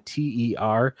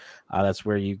 REITER. That's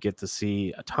where you get to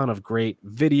see a ton of great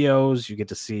videos. You get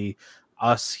to see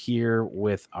us here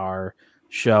with our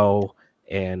show,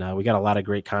 and we got a lot of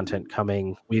great content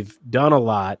coming. We've done a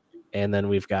lot, and then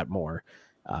we've got more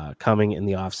coming in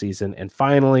the off season. And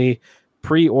finally,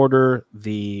 pre-order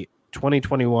the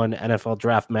 2021 NFL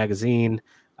Draft Magazine.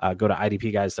 Go to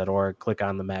idpguys.org, click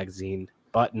on the magazine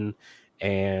button,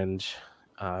 and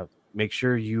make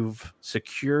sure you've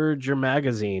secured your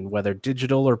magazine, whether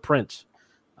digital or print,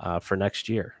 for next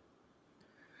year.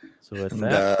 So with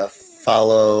that,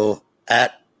 Follow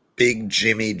at Big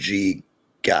Jimmy G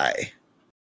Guy.